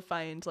was able to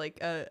find like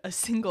a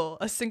single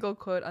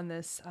quote on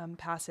this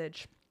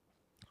passage,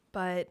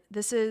 but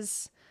this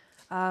is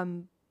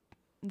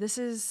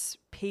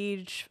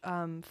page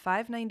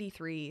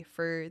 593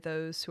 for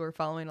those who are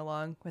following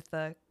along with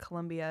the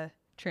Columbia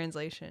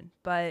translation.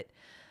 But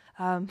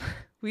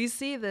we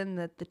see then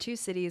that the two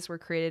cities were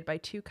created by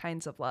two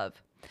kinds of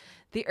love.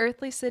 The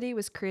earthly city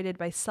was created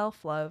by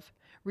self-love,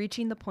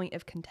 reaching the point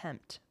of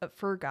contempt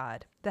for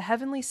God. The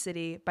heavenly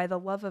city, by the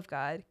love of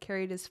God,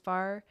 carried as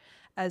far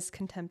as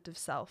contempt of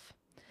self.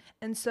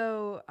 And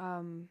so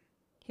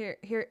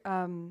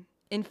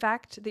in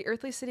fact, the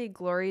earthly city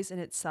glories in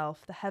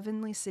itself. The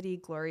heavenly city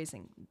glories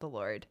in the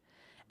Lord.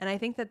 And I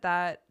think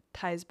that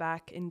ties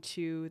back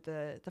into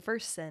the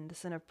first sin, the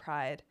sin of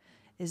pride,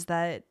 is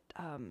that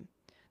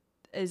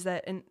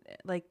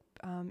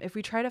if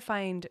we try to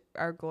find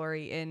our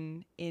glory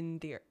in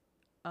the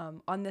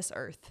on this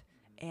earth,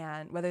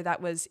 and whether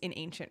that was in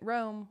ancient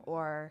Rome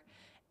or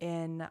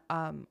in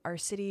our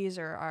cities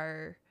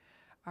or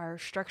our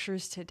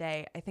structures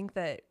today, I think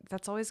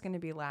that's always going to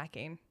be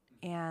lacking.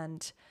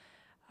 And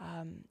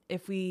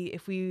if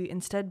we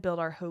instead build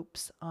our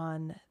hopes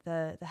on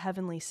the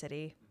heavenly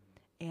city,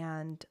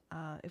 and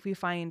if we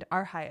find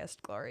our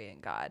highest glory in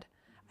God,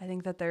 I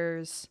think that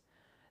there's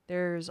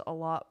a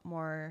lot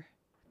more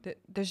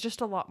there's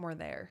just a lot more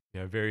there.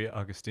 Yeah, very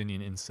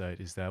Augustinian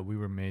insight is that we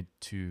were made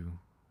to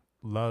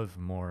love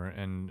more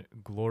and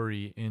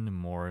glory in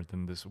more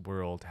than this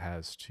world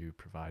has to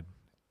provide.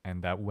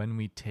 And that when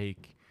we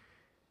take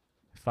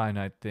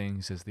finite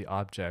things as the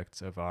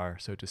objects of our,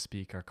 so to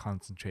speak, our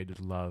concentrated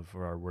love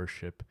or our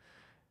worship,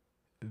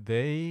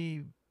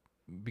 they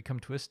become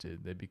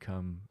twisted. They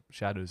become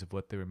shadows of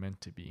what they were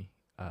meant to be,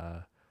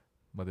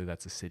 whether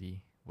that's a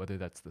city, whether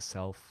that's the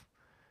self,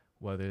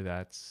 whether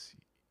that's,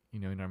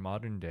 in our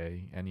modern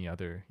day, any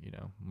other,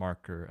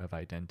 marker of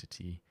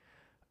identity,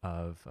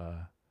 of,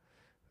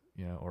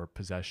 or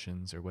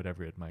possessions or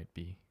whatever it might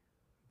be.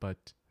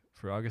 But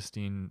for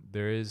Augustine,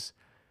 there is,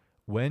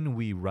 when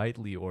we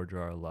rightly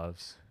order our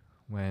loves,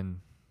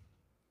 when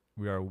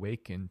we are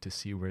awakened to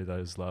see where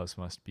those loves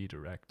must be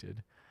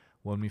directed,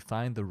 when we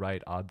find the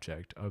right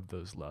object of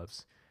those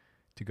loves,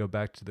 to go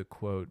back to the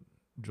quote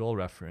Joel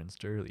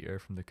referenced earlier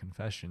from the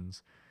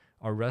Confessions,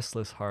 our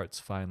restless hearts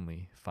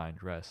finally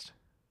find rest.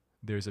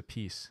 There's a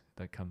peace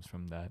that comes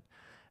from that.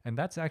 And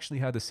that's actually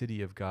how the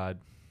City of God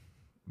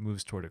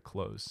moves toward a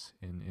close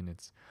in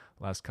its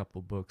last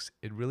couple books.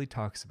 It really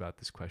talks about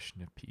this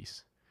question of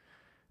peace.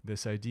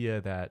 This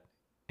idea that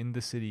in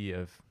the City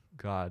of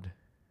God,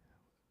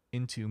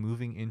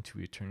 moving into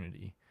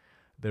eternity,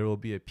 there will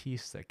be a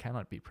peace that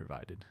cannot be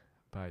provided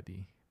by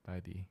the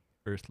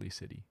earthly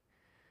city.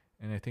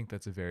 And I think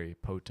that's a very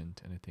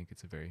potent, and I think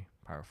it's a very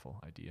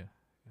powerful idea.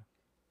 Yeah.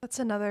 That's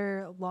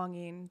another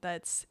longing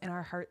that's in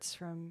our hearts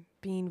from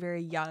being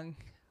very young.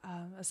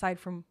 Aside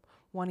from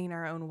wanting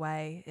our own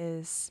way,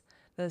 is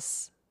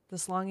this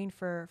longing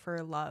for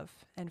love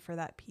and for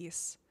that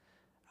peace.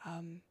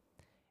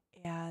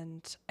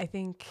 And I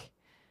think,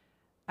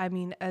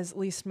 as at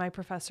least my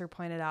professor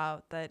pointed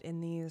out, that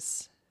in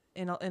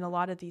a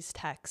lot of these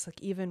texts,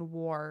 like even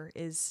war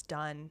is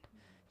done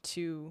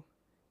to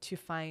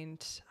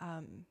find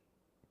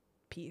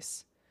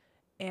peace,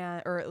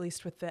 or at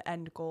least with the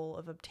end goal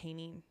of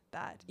obtaining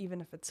that,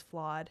 even if it's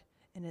flawed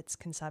in its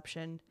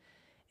conception.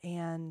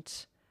 And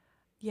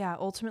yeah,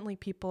 ultimately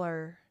people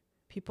are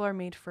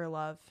made for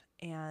love,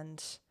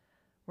 and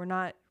we're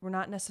not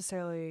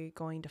necessarily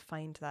going to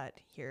find that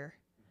here,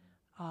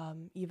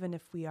 even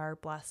if we are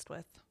blessed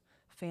with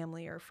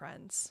family or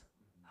friends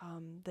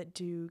that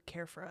do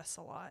care for us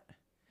a lot.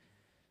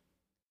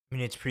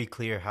 It's pretty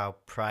clear how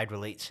pride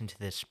relates into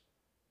this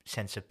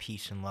sense of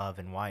peace and love,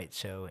 and why it's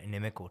so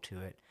inimical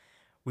to it.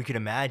 We could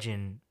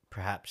imagine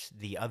perhaps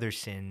the other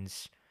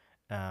sins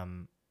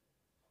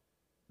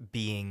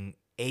being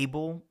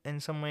able in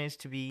some ways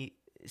to be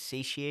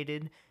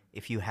satiated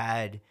if you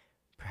had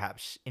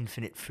perhaps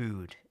infinite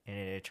food in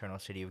an eternal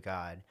city of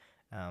God.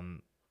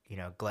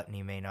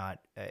 Gluttony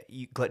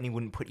gluttony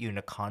wouldn't put you in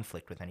a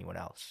conflict with anyone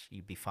else.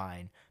 You'd be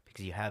fine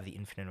because you have the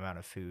infinite amount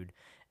of food,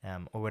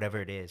 or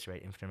whatever it is,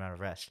 right? Infinite amount of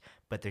rest.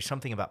 But there's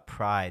something about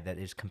pride that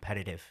is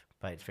competitive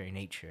by its very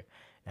nature.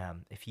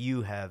 If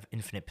you have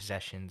infinite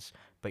possessions,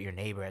 but your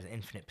neighbor has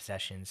infinite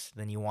possessions,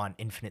 then you want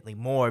infinitely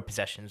more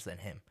possessions than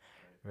him,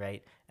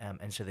 right?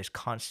 And so there's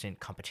constant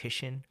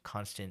competition,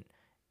 constant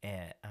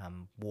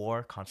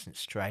war, constant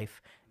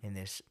strife in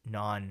this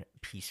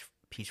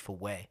non-peaceful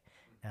way.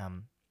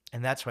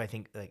 And that's why I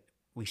think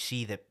we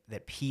see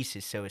that peace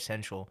is so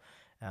essential,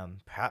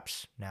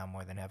 perhaps now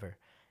more than ever,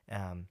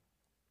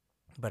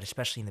 but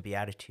especially in the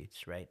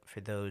Beatitudes, right?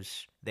 For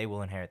those, they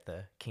will inherit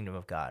the kingdom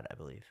of God, I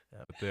believe.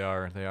 But they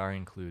are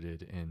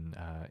included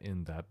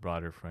in that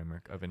broader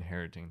framework of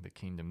inheriting the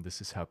kingdom.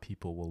 This is how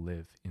people will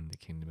live in the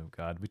kingdom of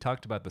God. We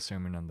talked about the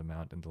Sermon on the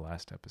Mount in the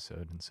last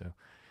episode, and so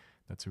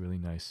that's a really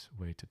nice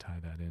way to tie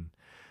that in.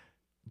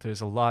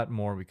 There's a lot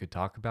more we could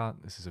talk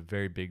about. This is a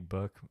very big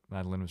book.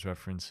 Madeline was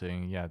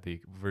referencing, the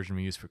version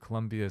we use for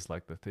Columbia is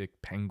like the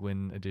thick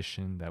Penguin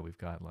edition that we've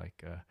got,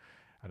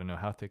 I don't know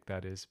how thick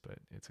that is, but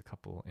it's a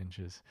couple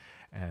inches.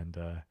 And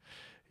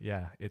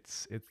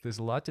there's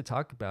a lot to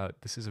talk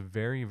about. This is a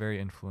very, very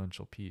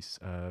influential piece,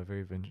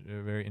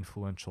 very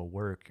influential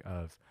work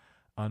of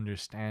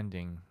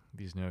understanding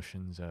these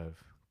notions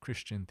of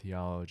Christian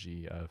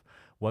theology, of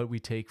what we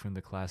take from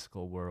the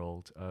classical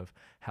world, of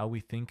how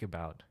we think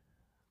about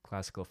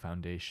classical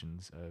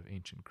foundations of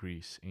ancient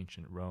Greece,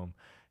 ancient Rome,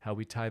 how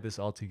we tie this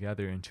all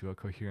together into a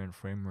coherent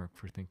framework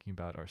for thinking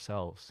about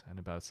ourselves and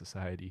about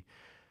society.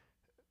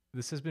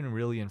 This has been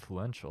really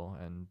influential,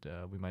 and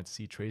we might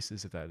see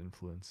traces of that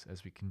influence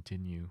as we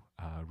continue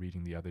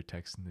reading the other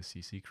texts in the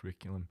CC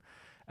curriculum.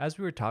 As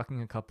we were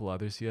talking, a couple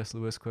other C.S.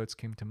 Lewis quotes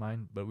came to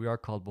mind, but we are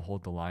called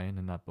Behold the Lion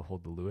and not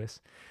Behold the Lewis.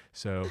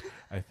 So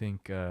I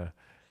think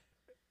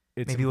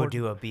maybe we'll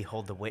do a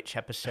Behold the Witch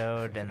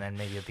episode, and then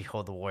maybe a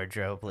Behold the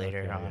Wardrobe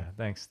later on.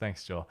 Yeah.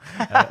 Thanks, Joel.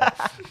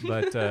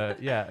 But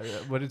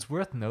it's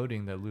worth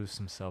noting that Lewis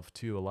himself,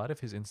 too, a lot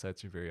of his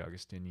insights are very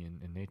Augustinian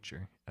in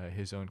nature.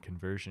 His own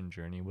conversion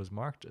journey was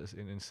marked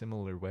in a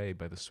similar way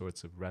by the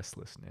sorts of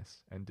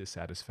restlessness and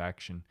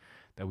dissatisfaction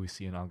that we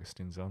see in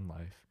Augustine's own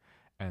life,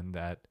 and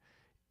that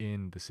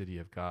in the City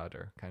of God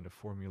are kind of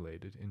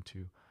formulated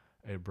into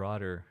a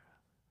broader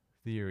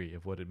theory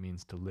of what it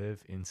means to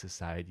live in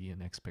society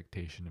in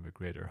expectation of a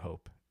greater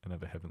hope and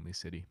of a heavenly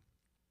city.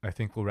 I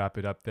think we'll wrap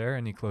it up there.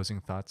 Any closing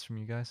thoughts from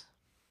you guys?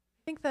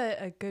 I think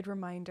that a good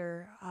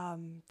reminder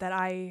that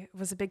I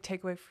was a big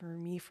takeaway for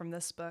me from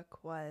this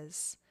book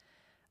was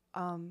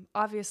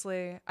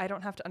obviously I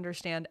don't have to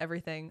understand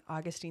everything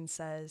Augustine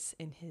says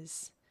in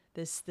his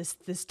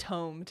this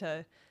tome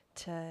to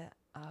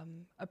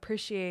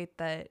appreciate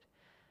that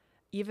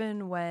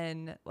even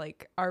when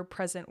like our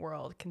present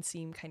world can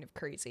seem kind of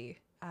crazy,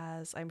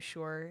 as I'm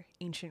sure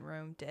ancient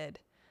Rome did,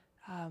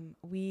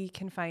 we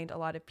can find a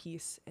lot of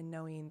peace in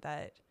knowing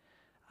that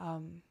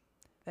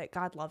that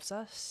God loves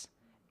us,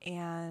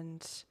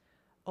 and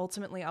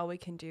ultimately all we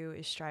can do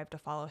is strive to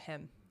follow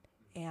him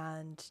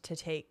and to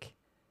take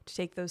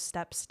those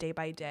steps day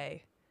by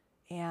day.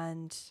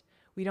 And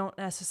we don't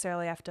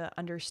necessarily have to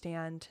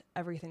understand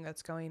everything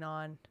that's going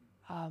on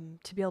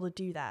to be able to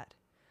do that.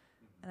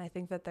 And I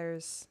think that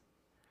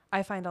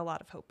I find a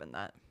lot of hope in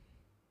that.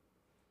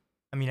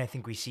 I mean, I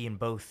think we see in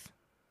both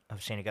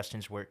of St.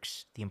 Augustine's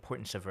works the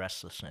importance of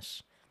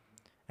restlessness.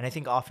 And I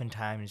think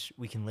oftentimes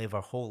we can live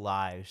our whole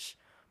lives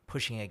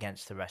pushing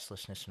against the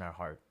restlessness in our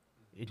heart,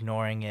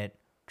 ignoring it,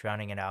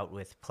 drowning it out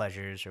with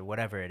pleasures or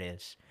whatever it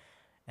is.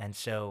 And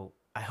so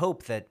I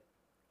hope that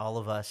all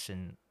of us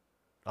and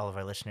all of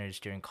our listeners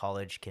during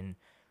college can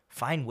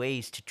find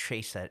ways to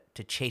chase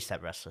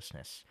that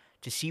restlessness,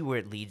 to see where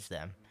it leads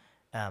them.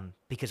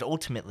 Because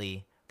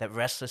ultimately, that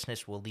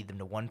restlessness will lead them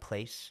to one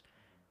place,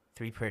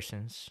 3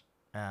 persons,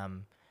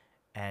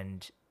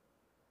 and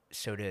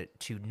so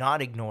to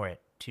not ignore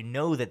it, to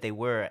know that they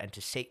were, and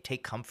to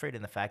take comfort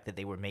in the fact that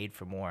they were made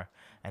for more,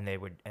 and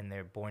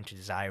they're born to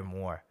desire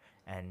more,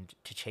 and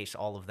to chase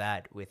all of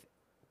that with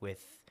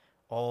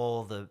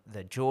all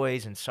the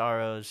joys and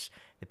sorrows,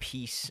 the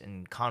peace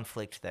and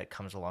conflict that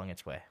comes along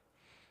its way.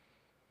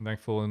 I'm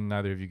thankful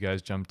neither of you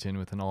guys jumped in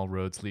with an all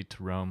roads lead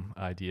to Rome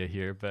idea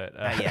here, but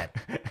Not yet.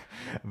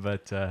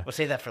 But We'll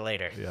save that for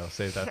later. yeah, I'll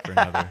save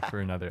that for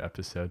another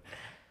episode.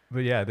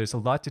 But yeah, there's a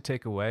lot to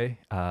take away.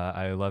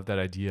 I love that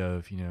idea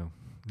of,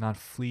 not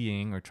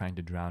fleeing or trying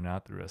to drown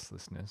out the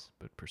restlessness,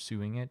 but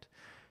pursuing it.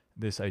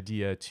 This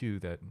idea too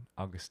that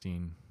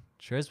Augustine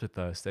shares with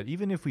us, that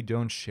even if we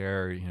don't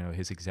share,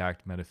 his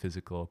exact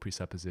metaphysical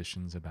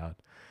presuppositions about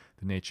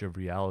the nature of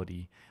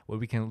reality, what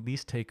we can at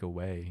least take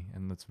away,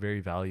 and that's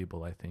very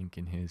valuable, I think,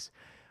 in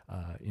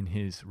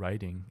his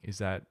writing, is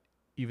that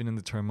even in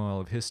the turmoil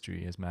of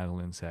history, as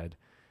Madeline said,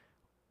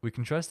 we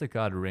can trust that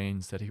God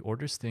reigns, that he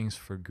orders things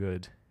for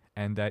good,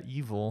 and that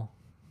evil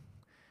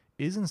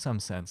is in some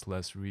sense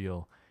less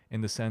real,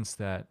 in the sense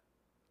that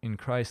in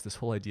Christ, this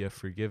whole idea of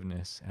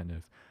forgiveness and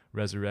of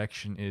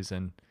resurrection is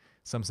in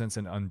some sense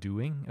an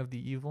undoing of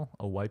the evil,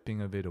 a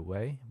wiping of it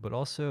away, but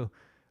also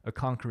a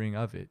conquering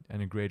of it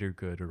and a greater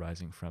good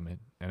arising from it.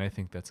 And I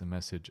think that's a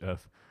message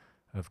of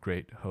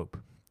great hope.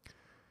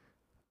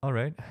 All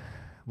right,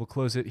 we'll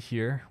close it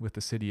here with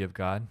the City of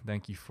God.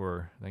 Thank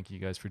you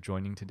guys for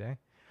joining today.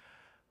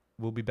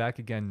 We'll be back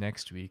again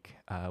next week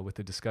with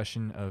a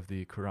discussion of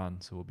the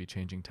Quran. So we'll be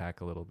changing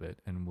tack a little bit,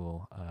 and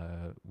we'll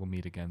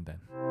meet again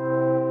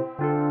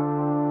then.